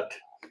 but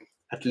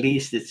at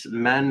least it's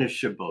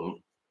manageable.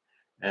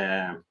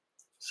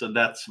 So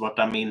that's what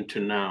I'm into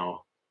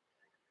now,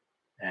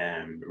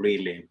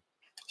 really.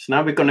 So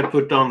now we're going to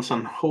put on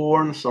some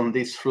horns on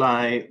this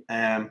fly.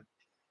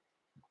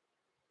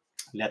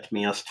 Let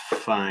me just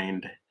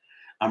find.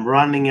 I'm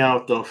running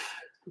out of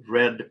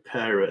red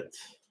parrots.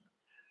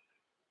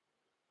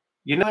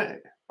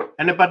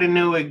 Anybody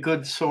know a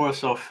good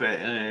source of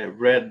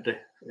red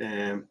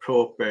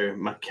proper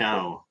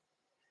Macaw?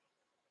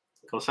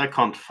 Because I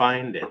can't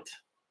find it.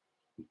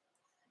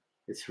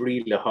 It's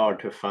really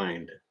hard to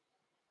find.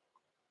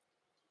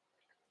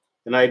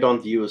 And I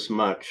don't use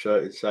much,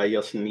 so I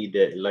just need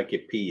like a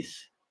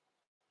piece.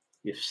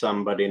 If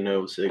somebody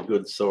knows a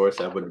good source,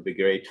 I would be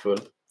grateful.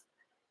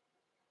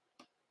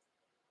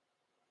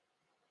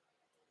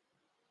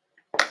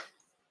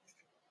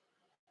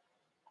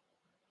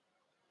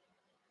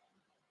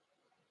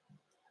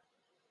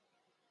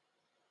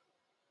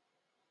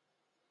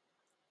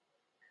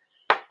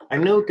 I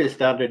noticed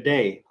the other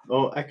day,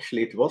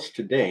 actually it was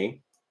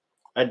today,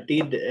 I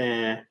did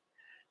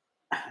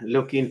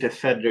look into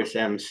Feathers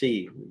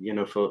MC,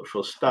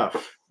 for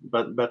stuff,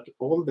 but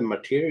all the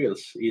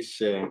materials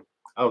is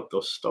out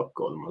of stock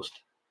almost.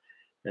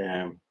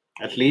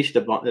 At least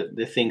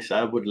the things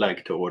I would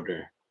like to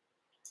order.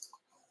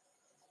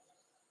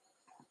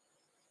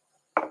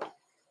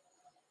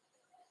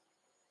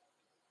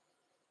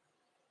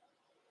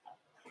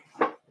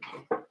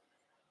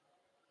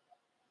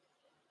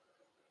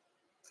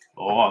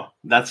 Oh,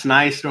 that's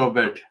nice,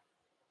 Robert.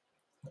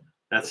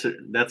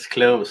 That's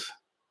close.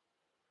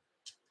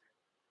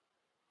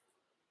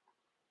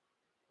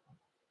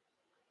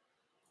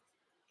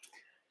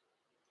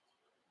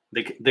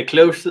 The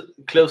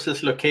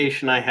closest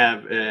location I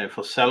have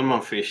for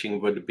salmon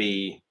fishing would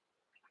be,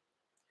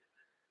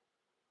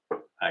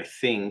 I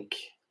think,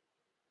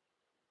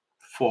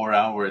 4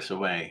 hours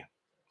away.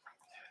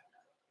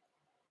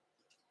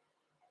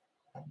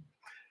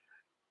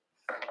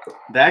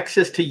 The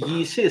access to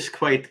GC is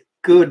quite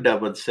good, I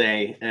would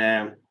say.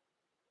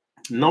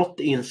 Not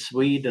in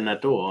Sweden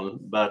at all,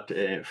 but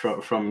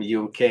from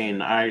UK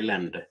and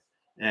Ireland.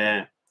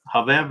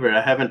 However,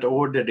 I haven't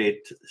ordered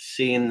it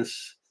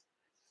since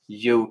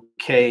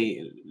UK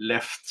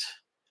left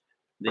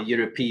the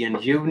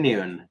European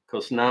Union,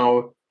 because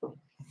now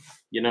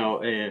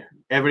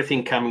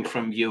everything coming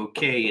from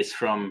UK is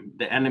from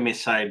the enemy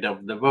side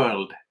of the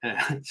world.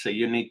 So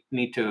you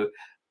need to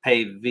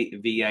pay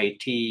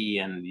VAT,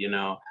 and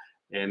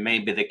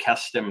maybe the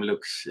custom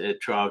looks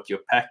throughout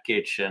your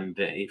package, and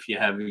if you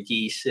have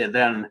GC,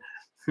 then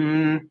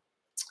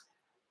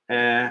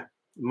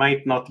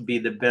might not be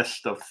the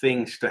best of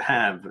things to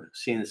have,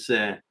 since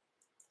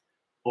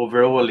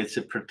overall it's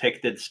a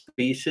protected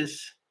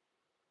species.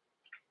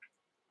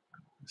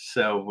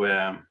 So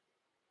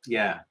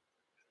yeah,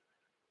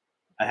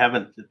 I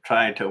haven't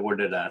tried to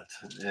order that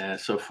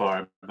so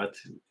far, but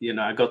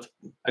I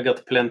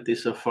got plenty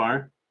so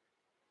far.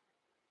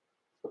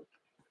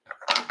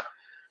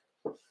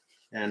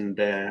 And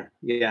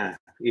yeah,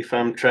 if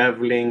I'm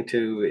traveling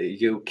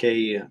to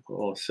UK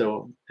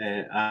also,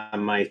 I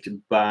might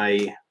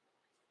buy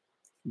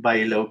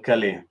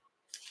locally.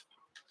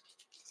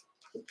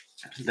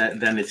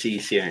 Then it's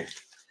easier.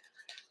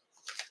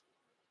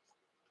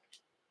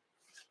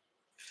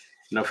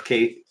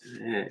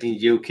 And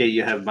in UK,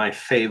 you have my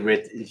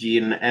favorite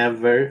gin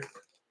ever,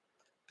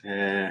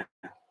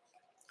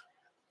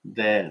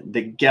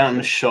 the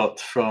gunshot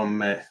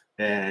from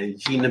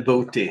Gin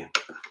Booty.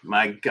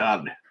 My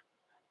God,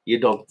 you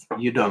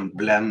don't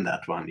blend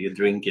that one. You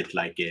drink it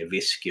like a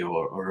whiskey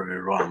or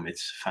a rum.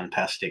 It's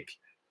fantastic.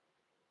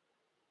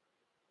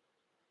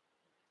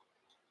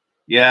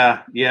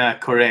 Yeah,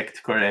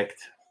 correct.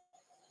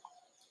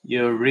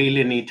 You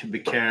really need to be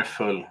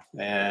careful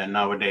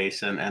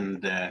nowadays,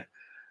 and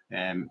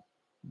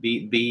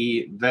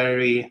be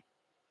very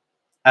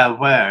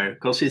aware,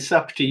 because it's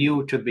up to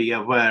you to be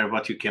aware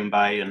what you can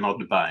buy and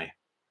not buy.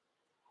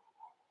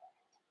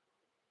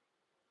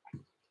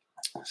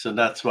 So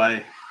that's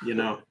why,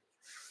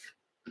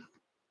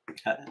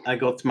 I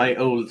got my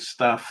old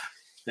stuff.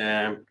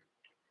 Um,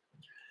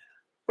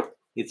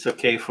 it's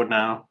okay for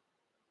now.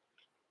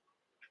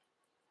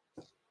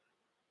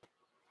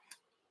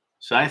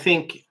 So I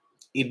think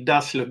it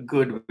does look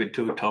good with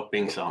two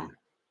toppings on.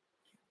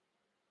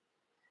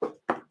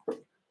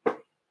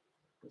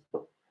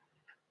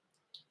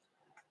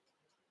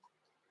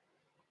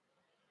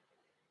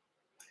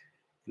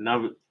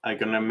 Now I'm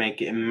gonna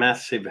make a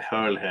massive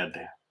herl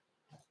head.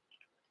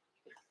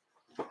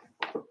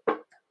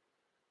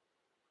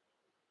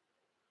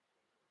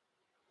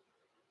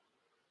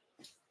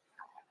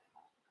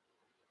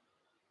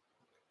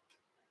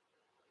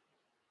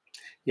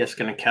 Just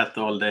gonna cut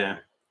all the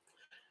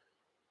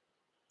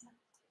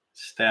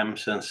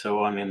stems and so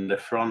on in the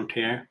front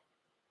here.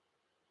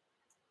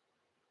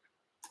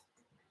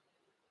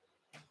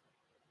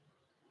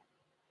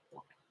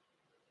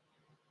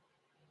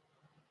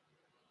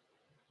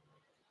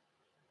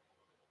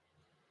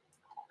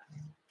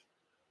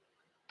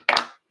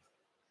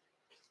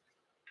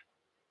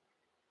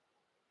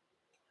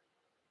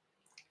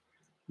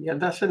 Yeah,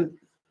 doesn't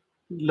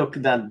look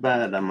that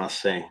bad, I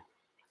must say.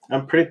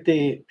 I'm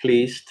pretty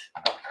pleased.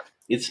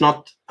 It's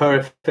not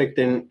perfect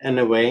in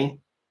any way,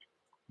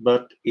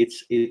 but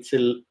it's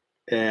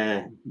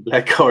a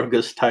Black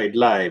Argus tied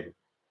live.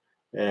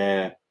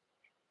 Uh,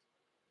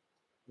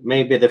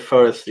 Maybe the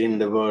first in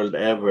the world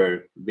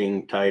ever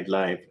being tied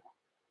live.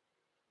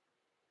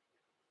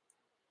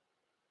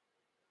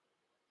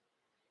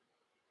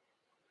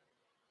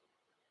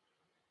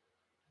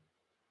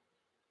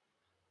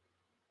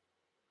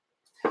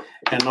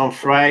 And on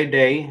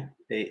Friday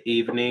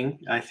evening,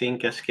 I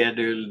think I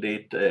scheduled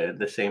it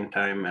the same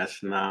time as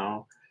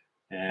now.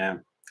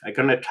 I'm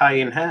gonna tie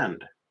in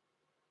hand.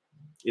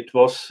 It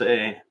was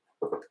a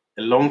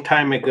long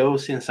time ago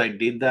since I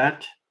did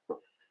that,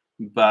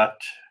 but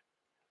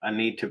I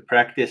need to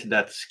practice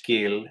that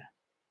skill,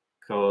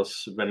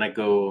 because when I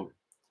go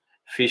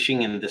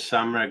fishing in the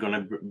summer, I'm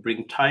gonna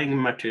bring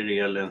tying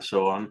material and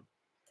so on,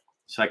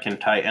 so I can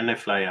tie any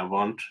fly I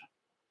want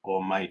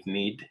or might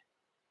need.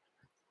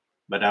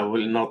 But I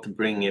will not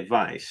bring a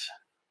vise.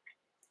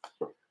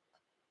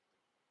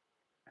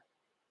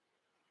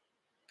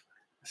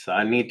 So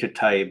I need to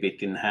tie a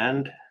bit in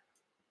hand.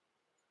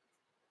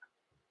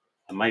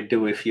 I might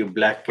do a few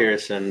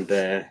blackers and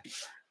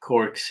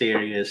cork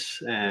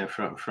series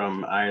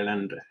from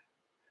Ireland.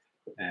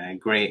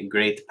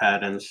 Great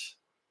patterns,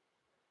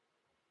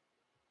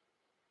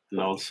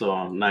 and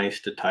also nice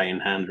to tie in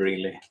hand,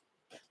 really.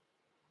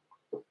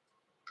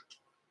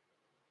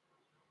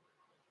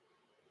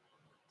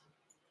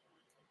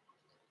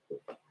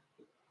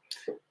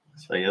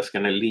 So I'm just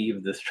gonna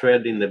leave the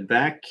thread in the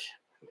back,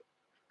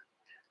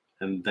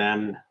 and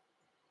then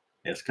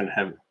it's gonna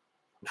have,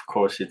 of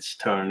course, it's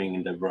turning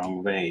in the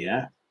wrong way,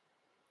 yeah,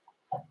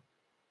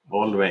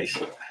 always.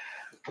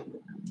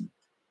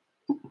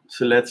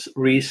 So let's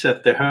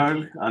reset the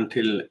herl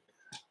until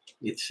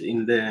it's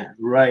in the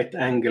right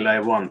angle I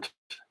want.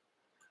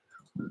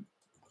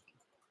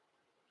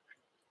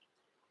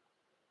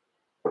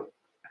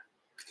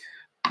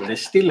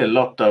 There's still a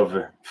lot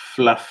of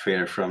fluff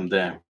here from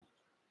the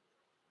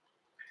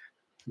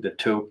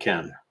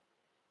toucan.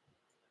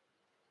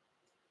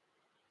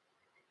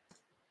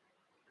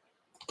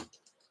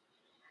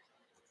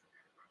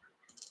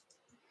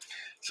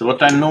 So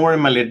what I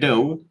normally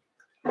do,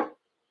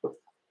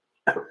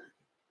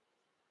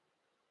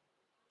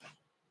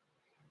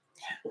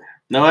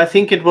 no, I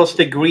think it was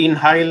the Green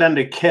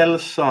Highlander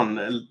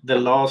Kelson the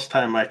last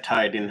time I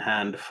tied in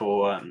hand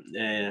for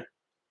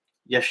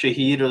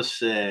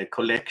Yashihiro's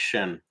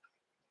collection.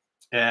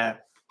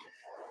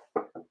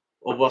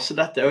 Or was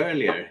that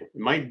earlier? It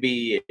might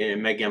be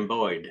Megan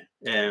Boyd.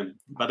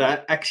 But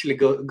I actually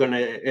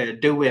gonna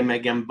do a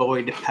Megan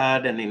Boyd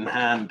pattern in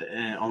hand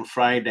on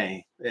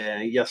Friday,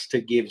 just to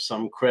give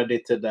some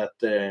credit to that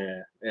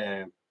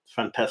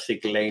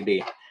fantastic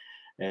lady.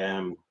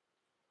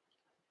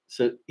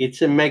 So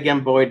it's a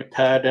Megan Boyd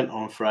pattern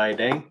on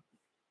Friday.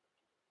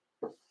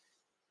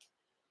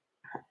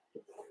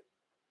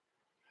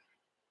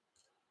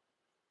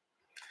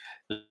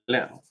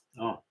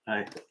 Oh,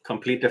 I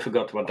completely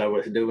forgot what I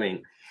was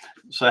doing.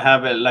 So I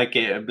have like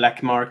a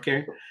black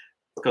marker,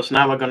 because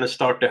now we're going to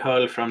start the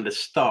herl from the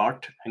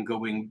start and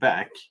going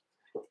back.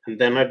 And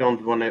then I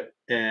don't want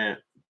to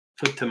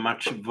put too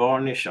much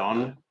varnish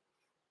on.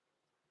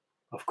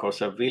 Of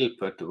course, I will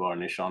put the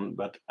varnish on,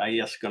 but I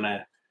just going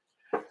to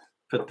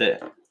put the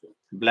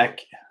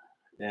black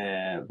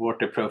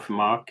waterproof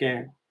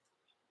marker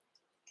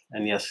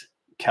and just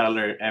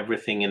color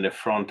everything in the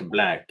front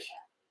black.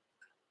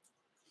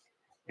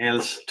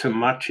 Else too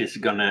much is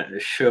going to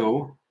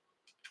show.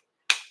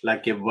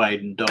 like a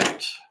white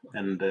dot,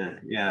 and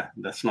yeah,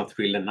 that's not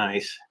really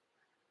nice.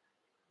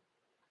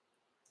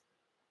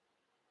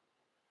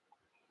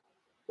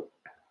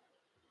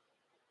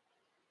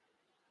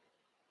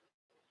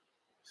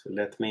 So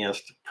let me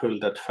just pull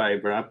that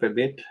fiber up a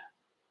bit.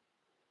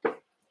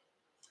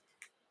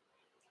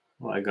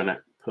 Well, I'm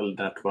gonna pull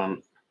that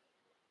one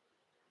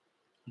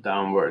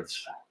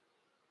downwards.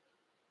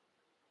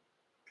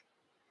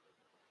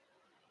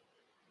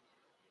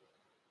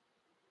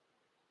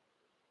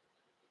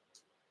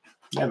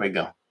 There we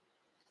go.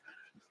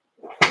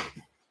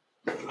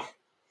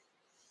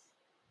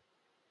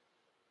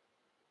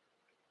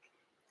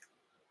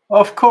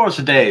 Of course,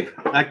 Dave.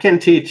 I can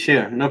teach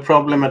you. No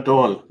problem at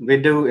all. We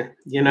do,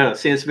 you know,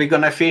 since we're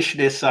gonna fish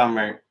this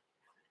summer.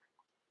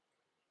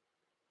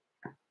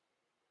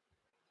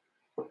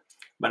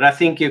 But I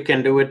think you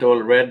can do it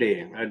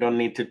already. I don't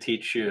need to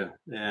teach you.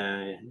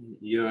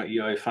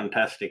 You're a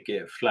fantastic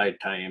fly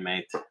tie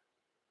mate.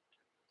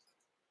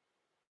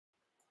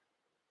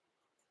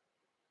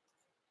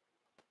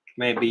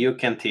 Maybe you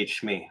can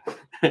teach me.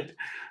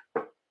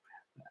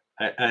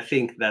 I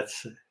think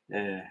that's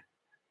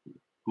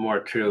more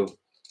true.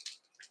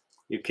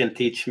 You can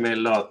teach me a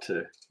lot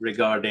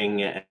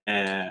regarding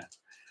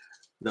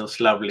those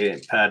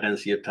lovely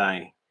patterns you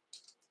tie.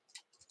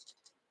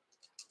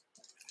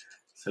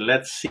 So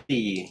let's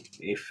see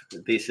if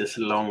this is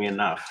long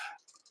enough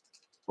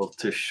or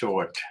too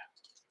short.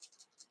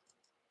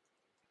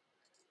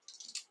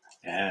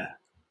 Yeah.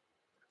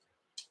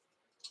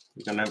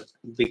 We're gonna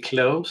be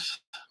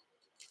close.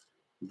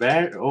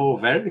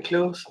 Very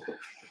close.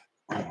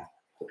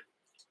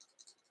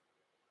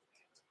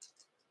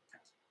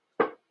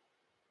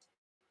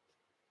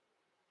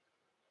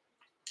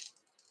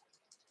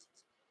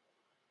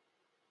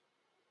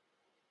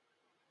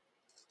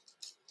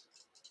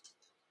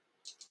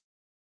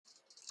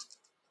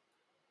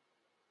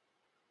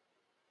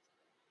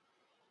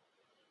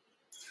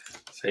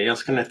 So I'm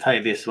just gonna tie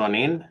this one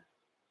in,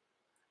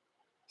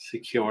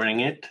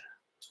 securing it.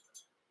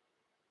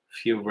 A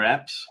few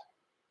wraps.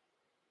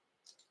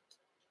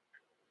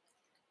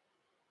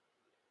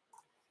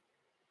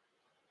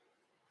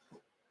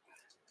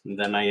 And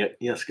then I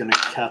just gonna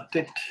cut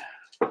it.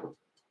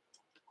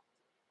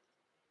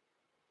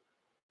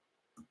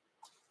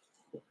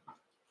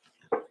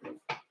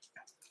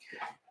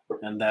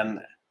 And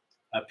then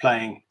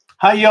applying.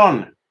 Hi,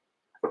 John.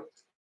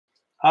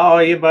 How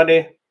are you,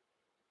 buddy?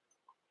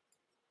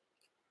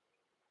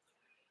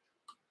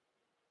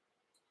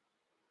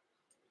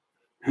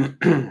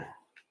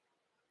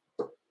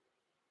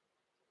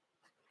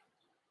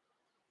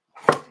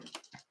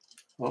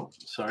 Oh,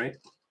 sorry.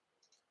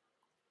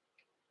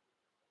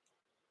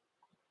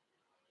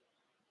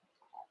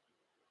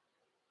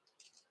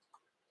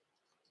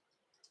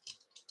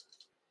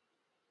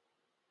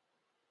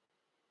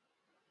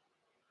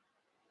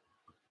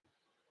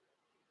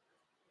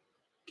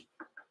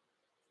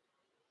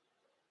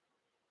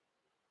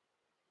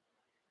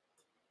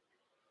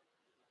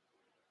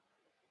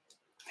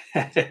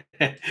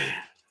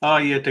 Oh,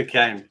 you're too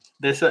kind.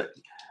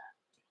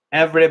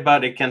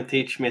 Everybody can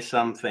teach me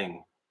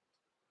something.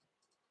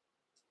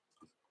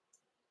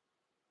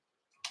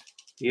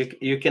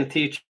 You can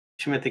teach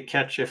me to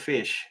catch a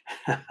fish.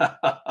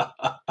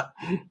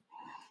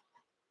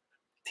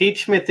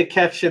 Teach me to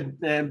catch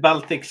a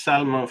Baltic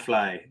salmon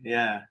fly.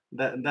 Yeah,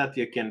 that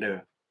you can do.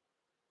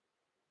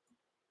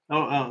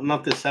 Oh,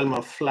 not the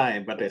salmon fly,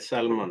 but a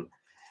salmon.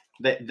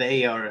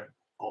 They are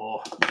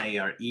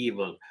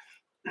evil.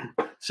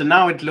 So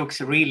now it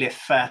looks really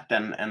fat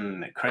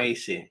and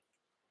crazy.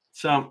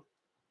 So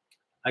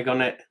I'm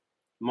gonna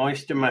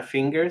moisten my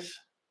fingers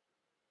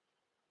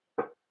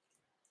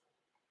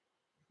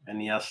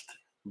and just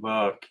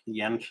work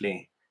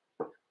gently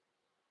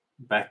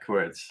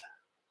backwards.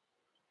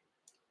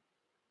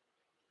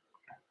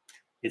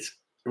 It's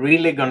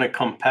really gonna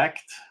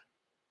compact,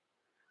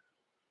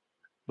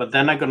 but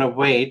then I'm gonna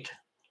wait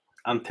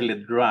until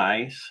it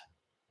dries,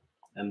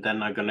 and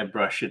then I'm gonna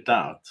brush it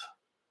out.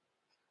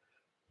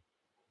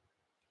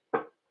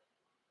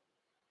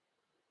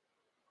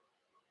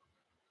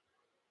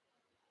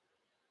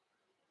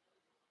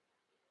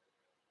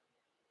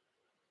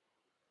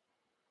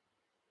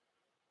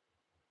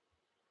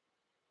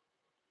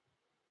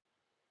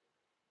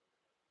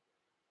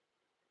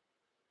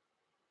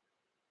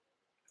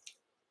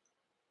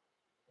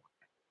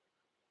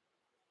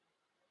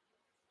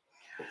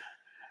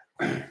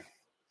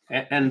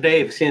 And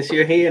Dave, since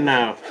you're here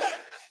now,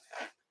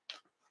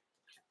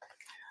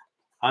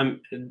 I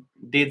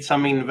did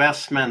some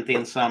investment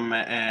in some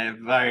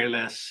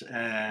wireless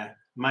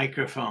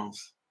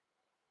microphones.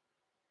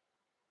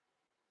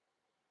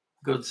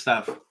 Good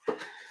stuff.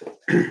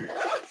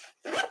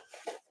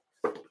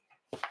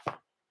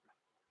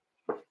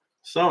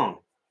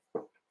 So,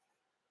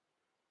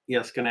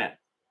 just gonna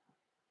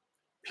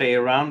play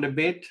around a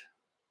bit.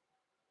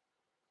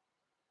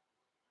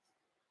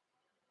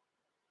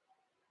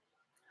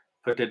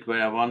 Put it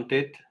where I want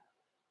it.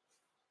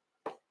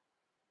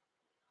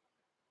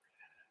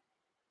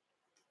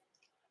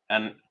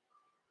 And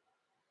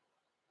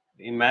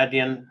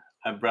imagine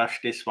I brush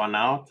this one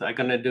out. I'm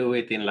gonna do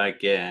it in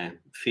like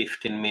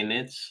 15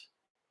 minutes.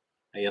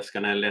 I'm just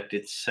gonna let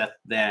it set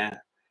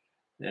there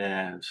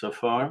so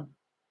far.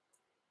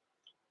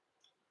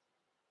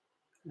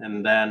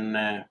 And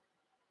then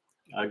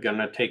I'm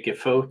gonna take a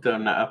photo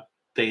and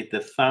update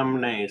the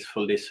thumbnails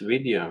for this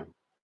video.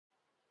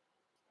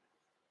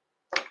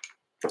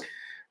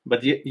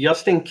 But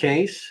just in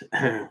case,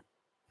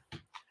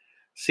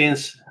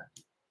 since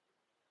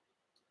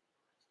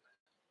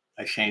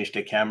I changed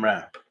the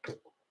camera.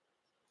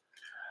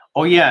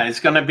 Oh yeah, it's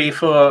gonna be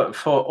for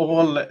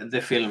all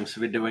the films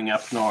we're doing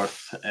up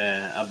north,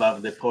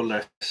 above the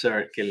polar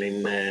circle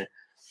in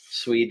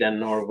Sweden,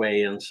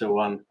 Norway, and so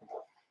on.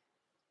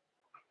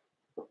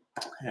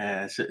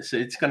 So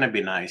it's gonna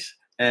be nice.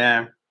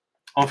 On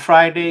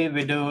Friday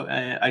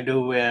I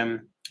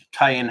do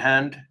tie in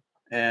hand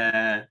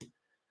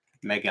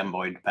Megan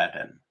Boyd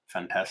pattern.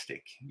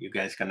 Fantastic! You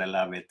guys gonna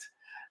love it.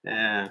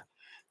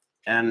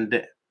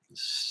 And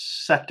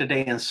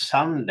Saturday and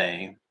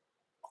Sunday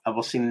I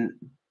was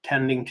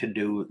intending to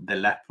do the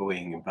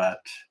lapwing, but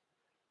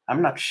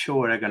I'm not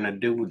sure I'm gonna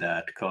do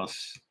that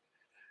because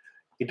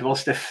it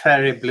was the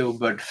fairy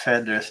bluebird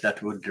feathers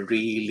that would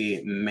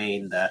really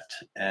made that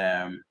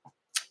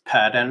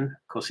pattern,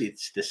 because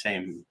it's the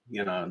same,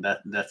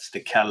 that's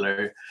the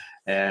color.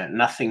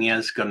 Nothing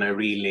else gonna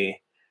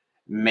really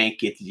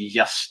make it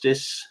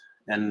justice.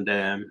 And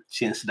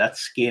since that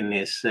skin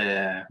is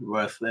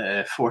worth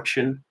a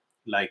fortune,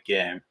 like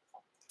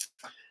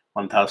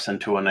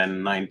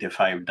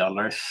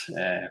 $1,295,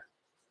 it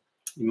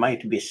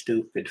might be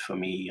stupid for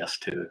me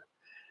just to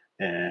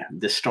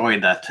destroy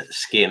that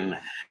skin.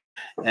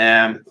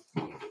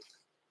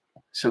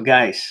 So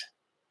guys,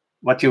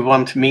 what you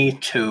want me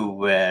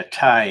to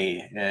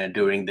tie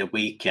during the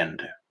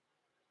weekend?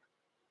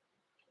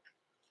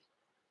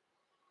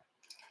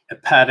 A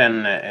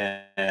pattern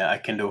I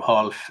can do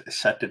half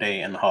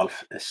Saturday and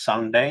half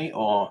Sunday,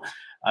 or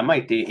I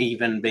might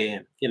even be,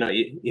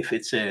 if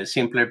it's a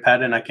simpler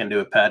pattern, I can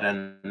do a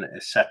pattern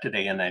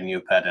Saturday and a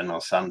new pattern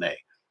on Sunday.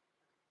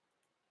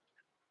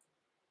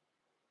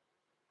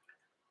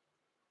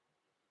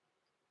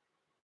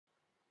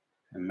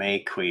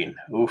 May Queen.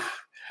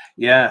 Oof.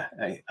 Yeah,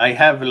 I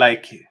have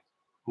like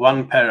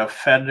one pair of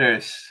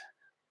feathers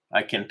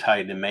I can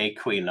tie the May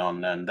Queen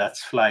on, and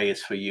that's fly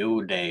is for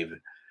you, Dave.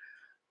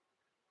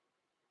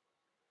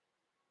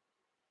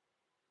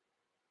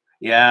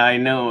 Yeah, I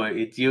know.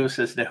 It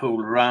uses the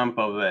whole rump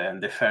of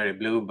the fairy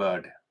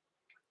bluebird,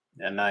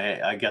 and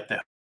I get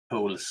the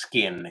whole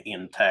skin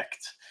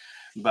intact.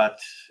 But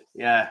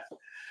yeah,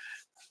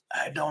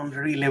 I don't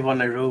really want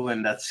to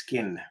ruin that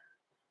skin.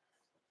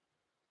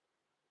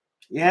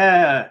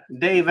 Yeah,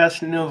 Dave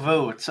has no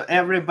vote, so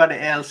everybody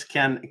else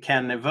can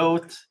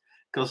vote,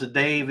 because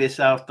Dave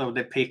is out of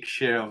the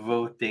picture of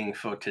voting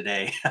for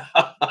today.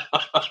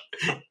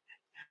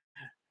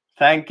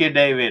 Thank you,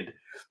 David.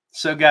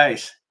 So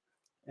guys,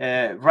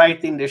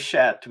 write in the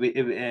chat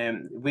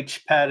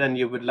which pattern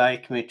you would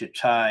like me to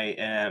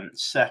tie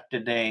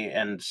Saturday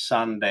and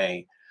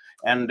Sunday.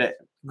 And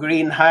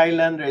Green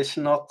Highlander is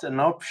not an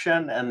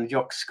option, and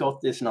Jock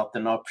Scott is not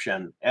an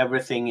option.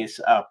 Everything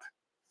is up.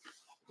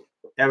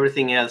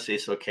 Everything else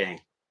is okay.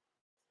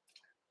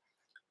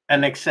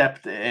 And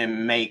except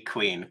May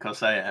Queen,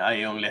 because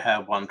I only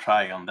have one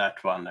try on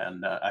that one.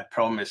 And I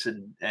promised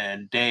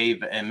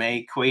Dave a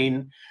May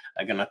Queen.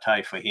 I'm going to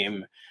tie for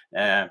him.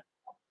 Yeah,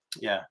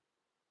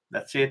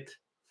 that's it.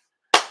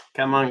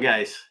 Come on,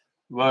 guys.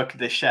 Work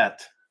the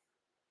chat.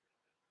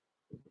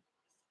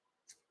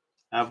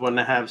 I want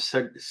to have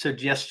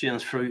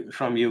suggestions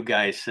from you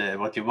guys,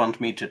 what you want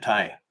me to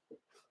tie.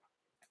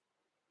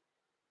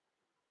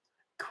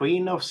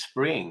 Queen of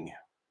Spring.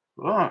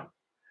 Oh,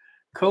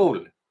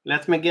 cool.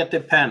 Let me get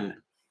the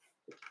pen.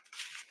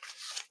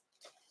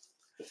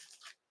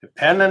 A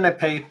pen and a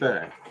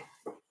paper.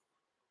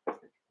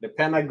 The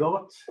pen I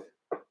got.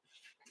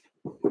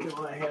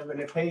 Do I have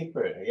any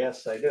paper?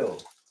 Yes, I do.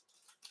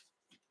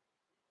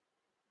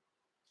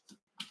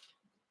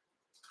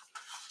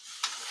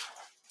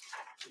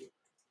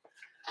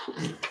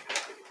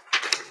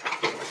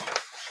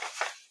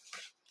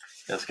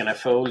 Just gonna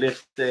fold it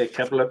a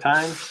couple of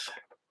times.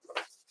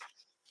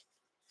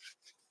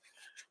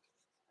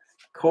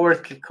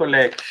 Cork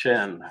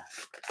collection.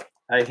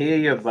 I hear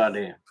you,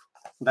 buddy.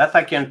 That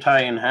I can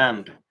tie in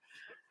hand.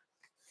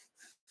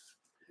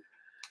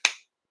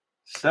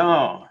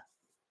 So,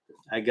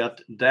 I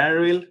got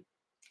Daryl.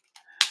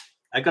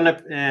 I'm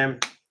gonna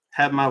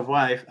have my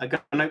wife. I'm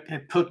gonna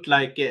put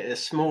like a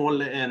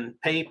small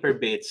paper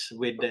bits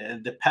with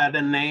the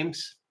pattern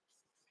names.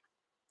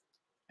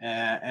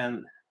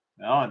 And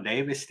oh,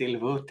 Dave is still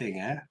voting,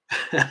 eh?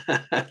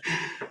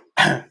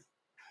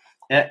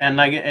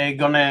 And I'm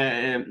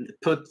gonna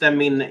put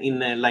them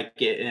in like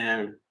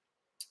a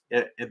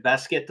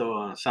basket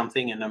or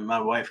something, and then my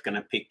wife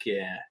gonna pick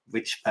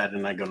which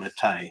pattern I'm gonna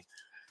tie.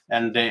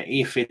 And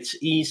if it's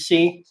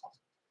easy,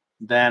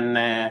 then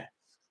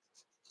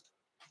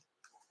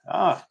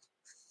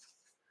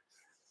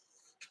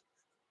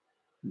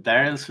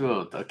Daryl's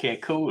vote. Okay,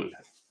 cool.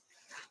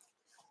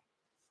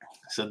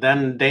 So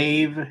then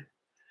Dave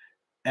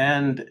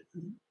and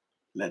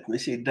let me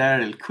see,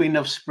 Daryl, Queen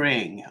of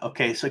Spring.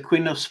 Okay, so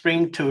Queen of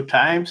Spring 2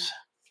 times.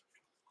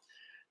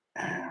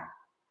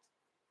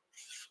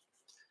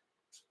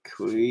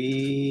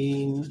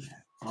 Queen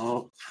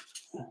of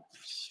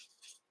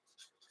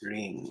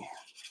Spring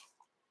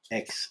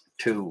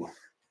X2.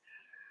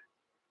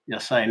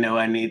 Yes, I know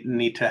I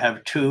need to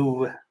have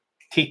 2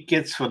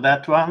 tickets for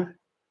that one.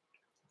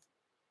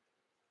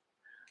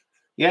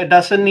 Yeah, it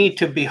doesn't need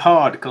to be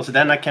hard because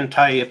then I can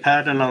tie a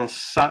pattern on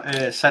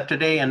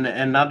Saturday and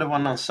another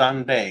one on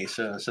Sunday.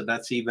 So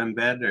that's even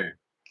better.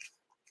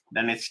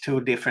 Then it's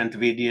 2 different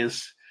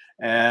videos.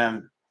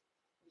 Let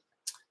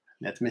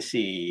me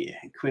see.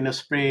 Queen of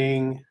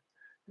Spring,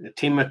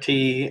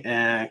 Timothy,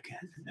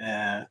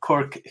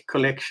 Cork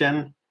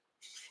Collection.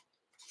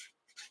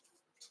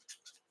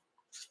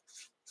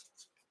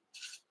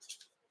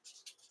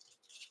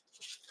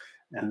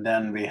 And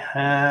then we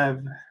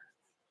have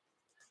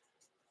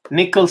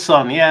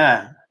Nicholson.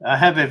 Yeah, I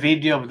have a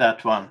video of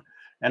that one.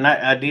 And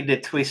I did a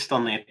twist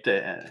on it.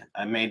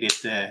 I made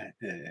it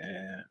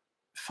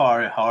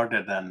far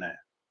harder than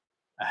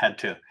I had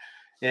to.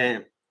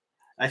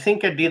 I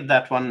think I did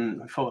that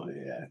one for,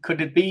 could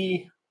it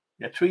be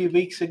 3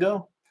 weeks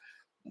ago?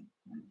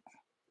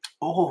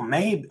 Oh,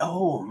 maybe.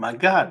 Oh, my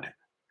God.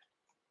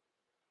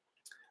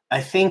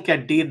 I think I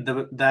did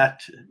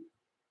that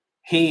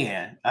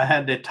here. I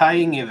had a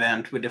tying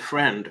event with a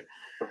friend.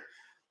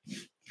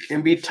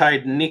 And we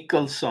tied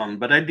Nicholson,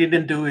 but I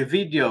didn't do a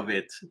video of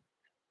it.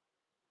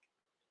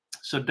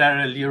 So,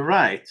 Daryl, you're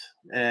right.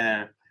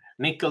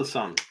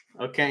 Nicholson.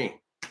 Okay.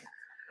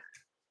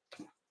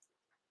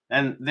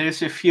 And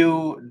there's a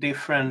few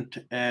different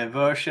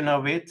version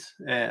of it.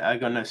 I'm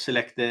going to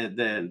select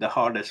the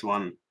hardest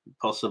one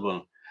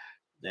possible.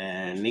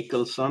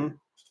 Nicholson.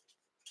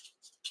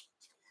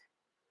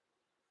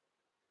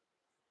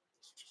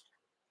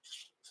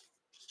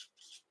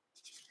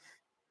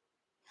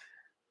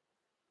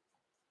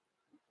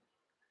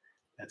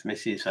 Let me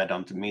see so I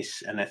don't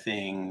miss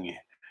anything.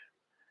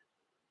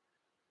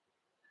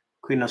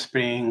 Queen of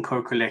Spring,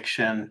 Core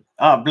Collection.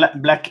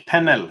 Black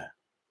Panel.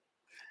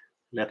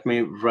 Let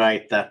me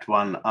write that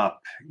one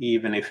up,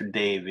 even if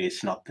Dave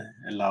is not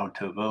allowed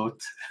to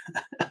vote.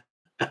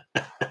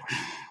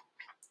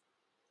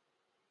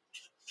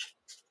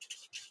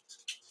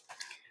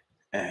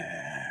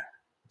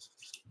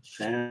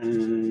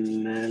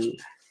 Panel.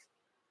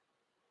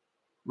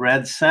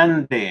 Red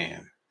Sandy.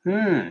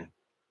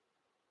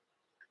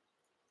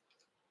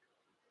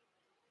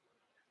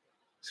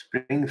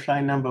 Spring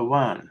Fly number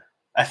 1.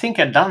 I think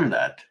I've done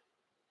that.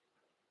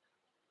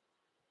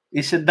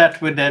 Is it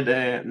that with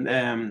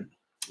the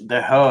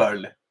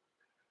herl?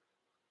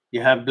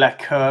 You have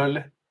black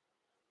herl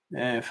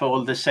for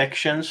all the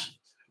sections.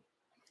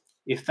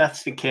 If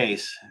that's the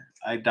case,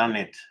 I've done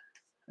it.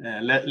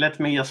 Let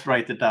me just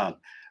write it down.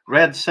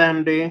 Red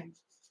Sandy.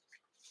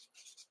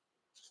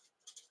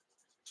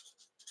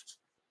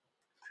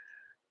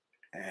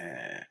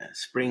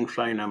 Spring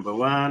Fly number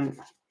 1.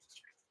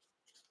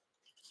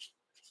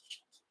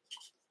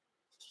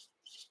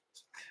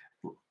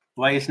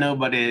 Why is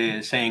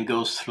nobody saying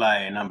Ghost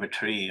Fly number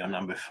 3 or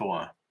number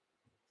 4?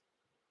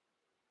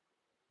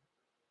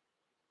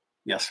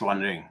 Just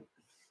wondering.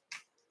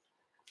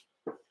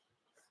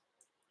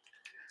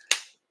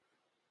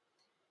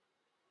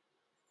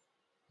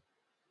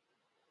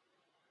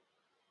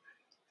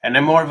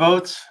 Any more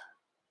votes?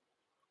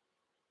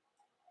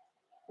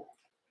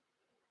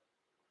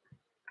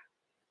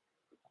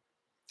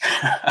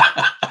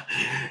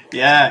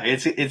 Yeah,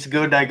 it's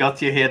good I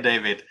got you here,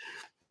 David.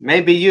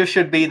 Maybe you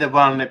should be the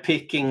one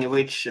picking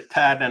which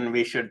pattern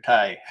we should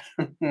tie.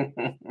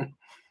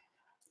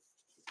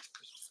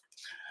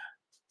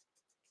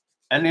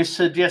 Any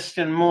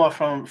suggestion more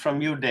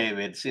from you,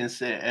 David, since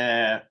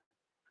Daryl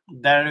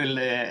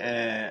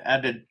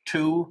added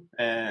 2?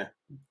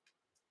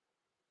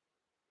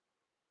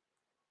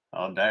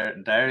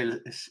 Daryl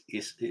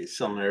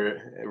is on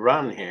a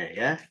run here,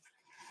 yeah?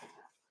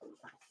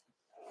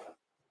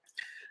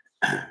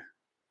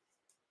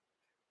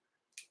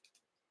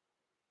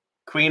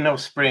 Queen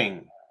of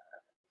Spring.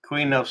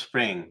 Queen of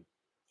Spring.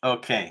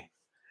 Okay.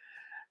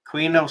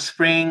 Queen of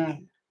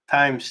Spring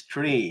times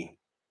 3.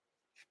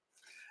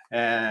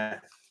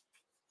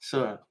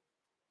 So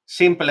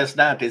simple as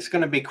that. It's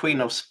going to be Queen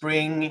of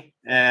Spring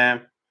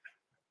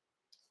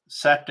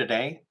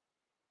Saturday.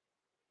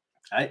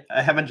 I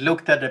haven't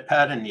looked at the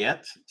pattern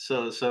yet.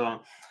 So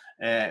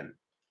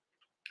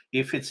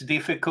if it's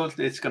difficult,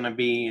 it's going to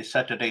be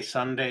Saturday,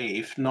 Sunday.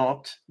 If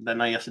not, then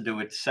I just do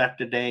it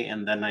Saturday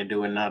and then I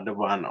do another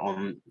one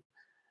on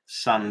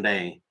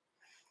Sunday.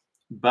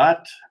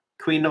 But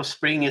Queen of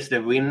Spring is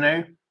the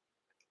winner.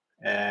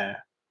 Yeah,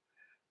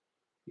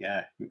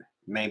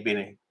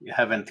 maybe you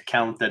haven't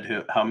counted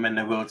how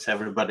many votes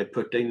everybody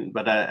put in,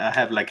 but I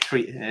have like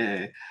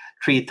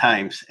three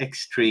times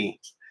X3.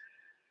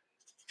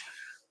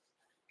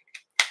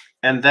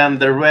 And then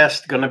the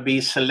rest gonna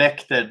be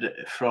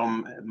selected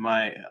from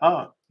my,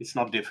 it's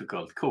not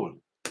difficult, cool.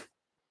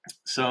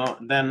 So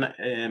then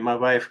my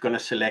wife gonna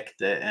select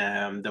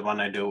the one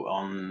I do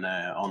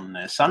on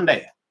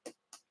Sunday.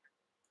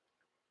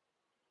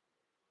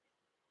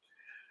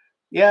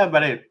 Yeah,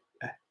 but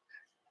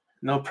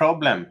no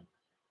problem.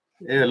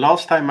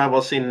 Last time I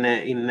was in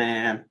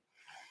the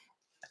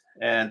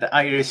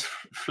Irish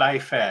Fly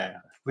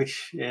Fair,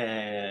 which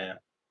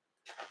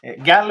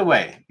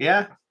Galway.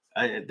 Yeah,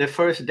 the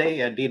first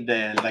day I did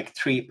like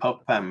 3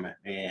 pop-ham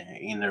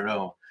in a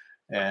row,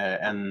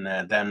 and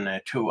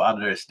then 2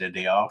 others the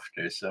day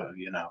after. So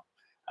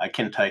I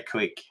can tie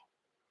quick.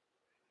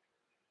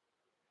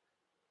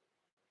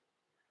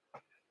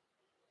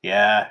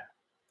 Yeah,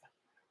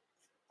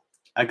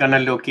 I'm gonna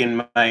look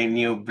in my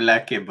new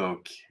Blackie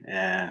book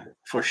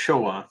for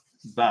sure.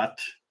 But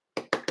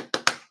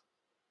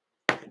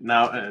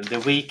now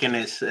the weekend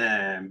is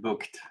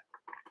booked.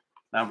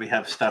 Now we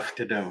have stuff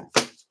to do.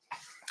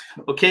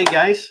 Okay,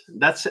 guys,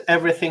 that's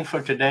everything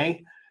for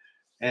today.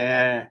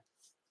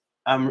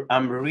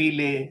 I'm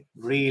really,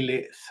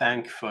 really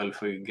thankful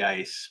for you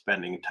guys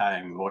spending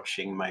time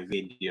watching my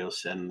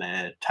videos and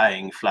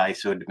tying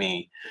flies with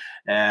me.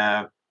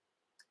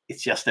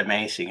 It's just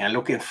amazing. I'm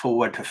looking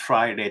forward to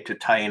Friday to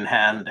tie in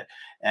hand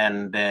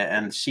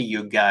and see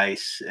you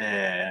guys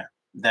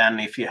then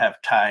if you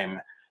have time.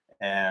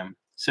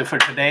 So for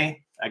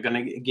today, I'm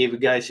gonna give you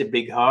guys a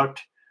big heart.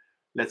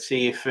 Let's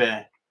see if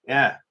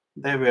yeah,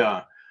 there we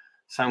are.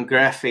 Some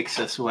graphics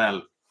as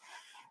well.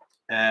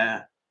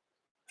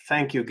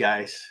 Thank you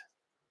guys.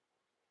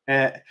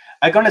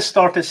 I'm gonna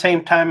start the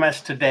same time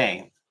as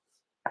today.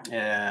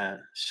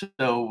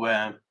 So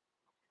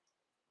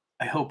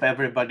I hope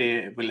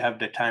everybody will have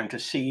the time to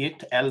see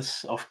it.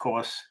 Else, of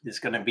course, it's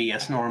going to be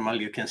as normal.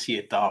 You can see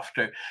it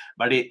after,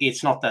 but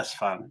it's not as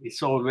fun.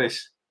 It's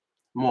always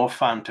more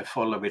fun to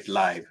follow it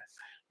live.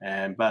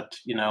 But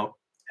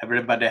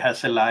everybody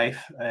has a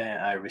life.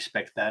 I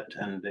respect that,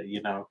 and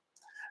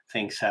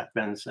things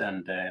happens,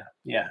 and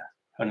yeah,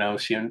 who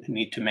knows? You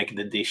need to make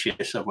the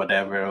dishes or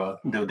whatever, or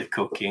do the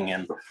cooking,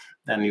 and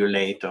then you're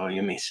late or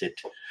you miss it.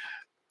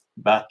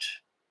 But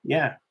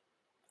yeah,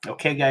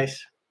 okay,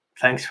 guys.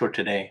 Thanks for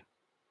today.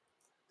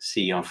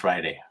 See you on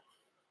Friday.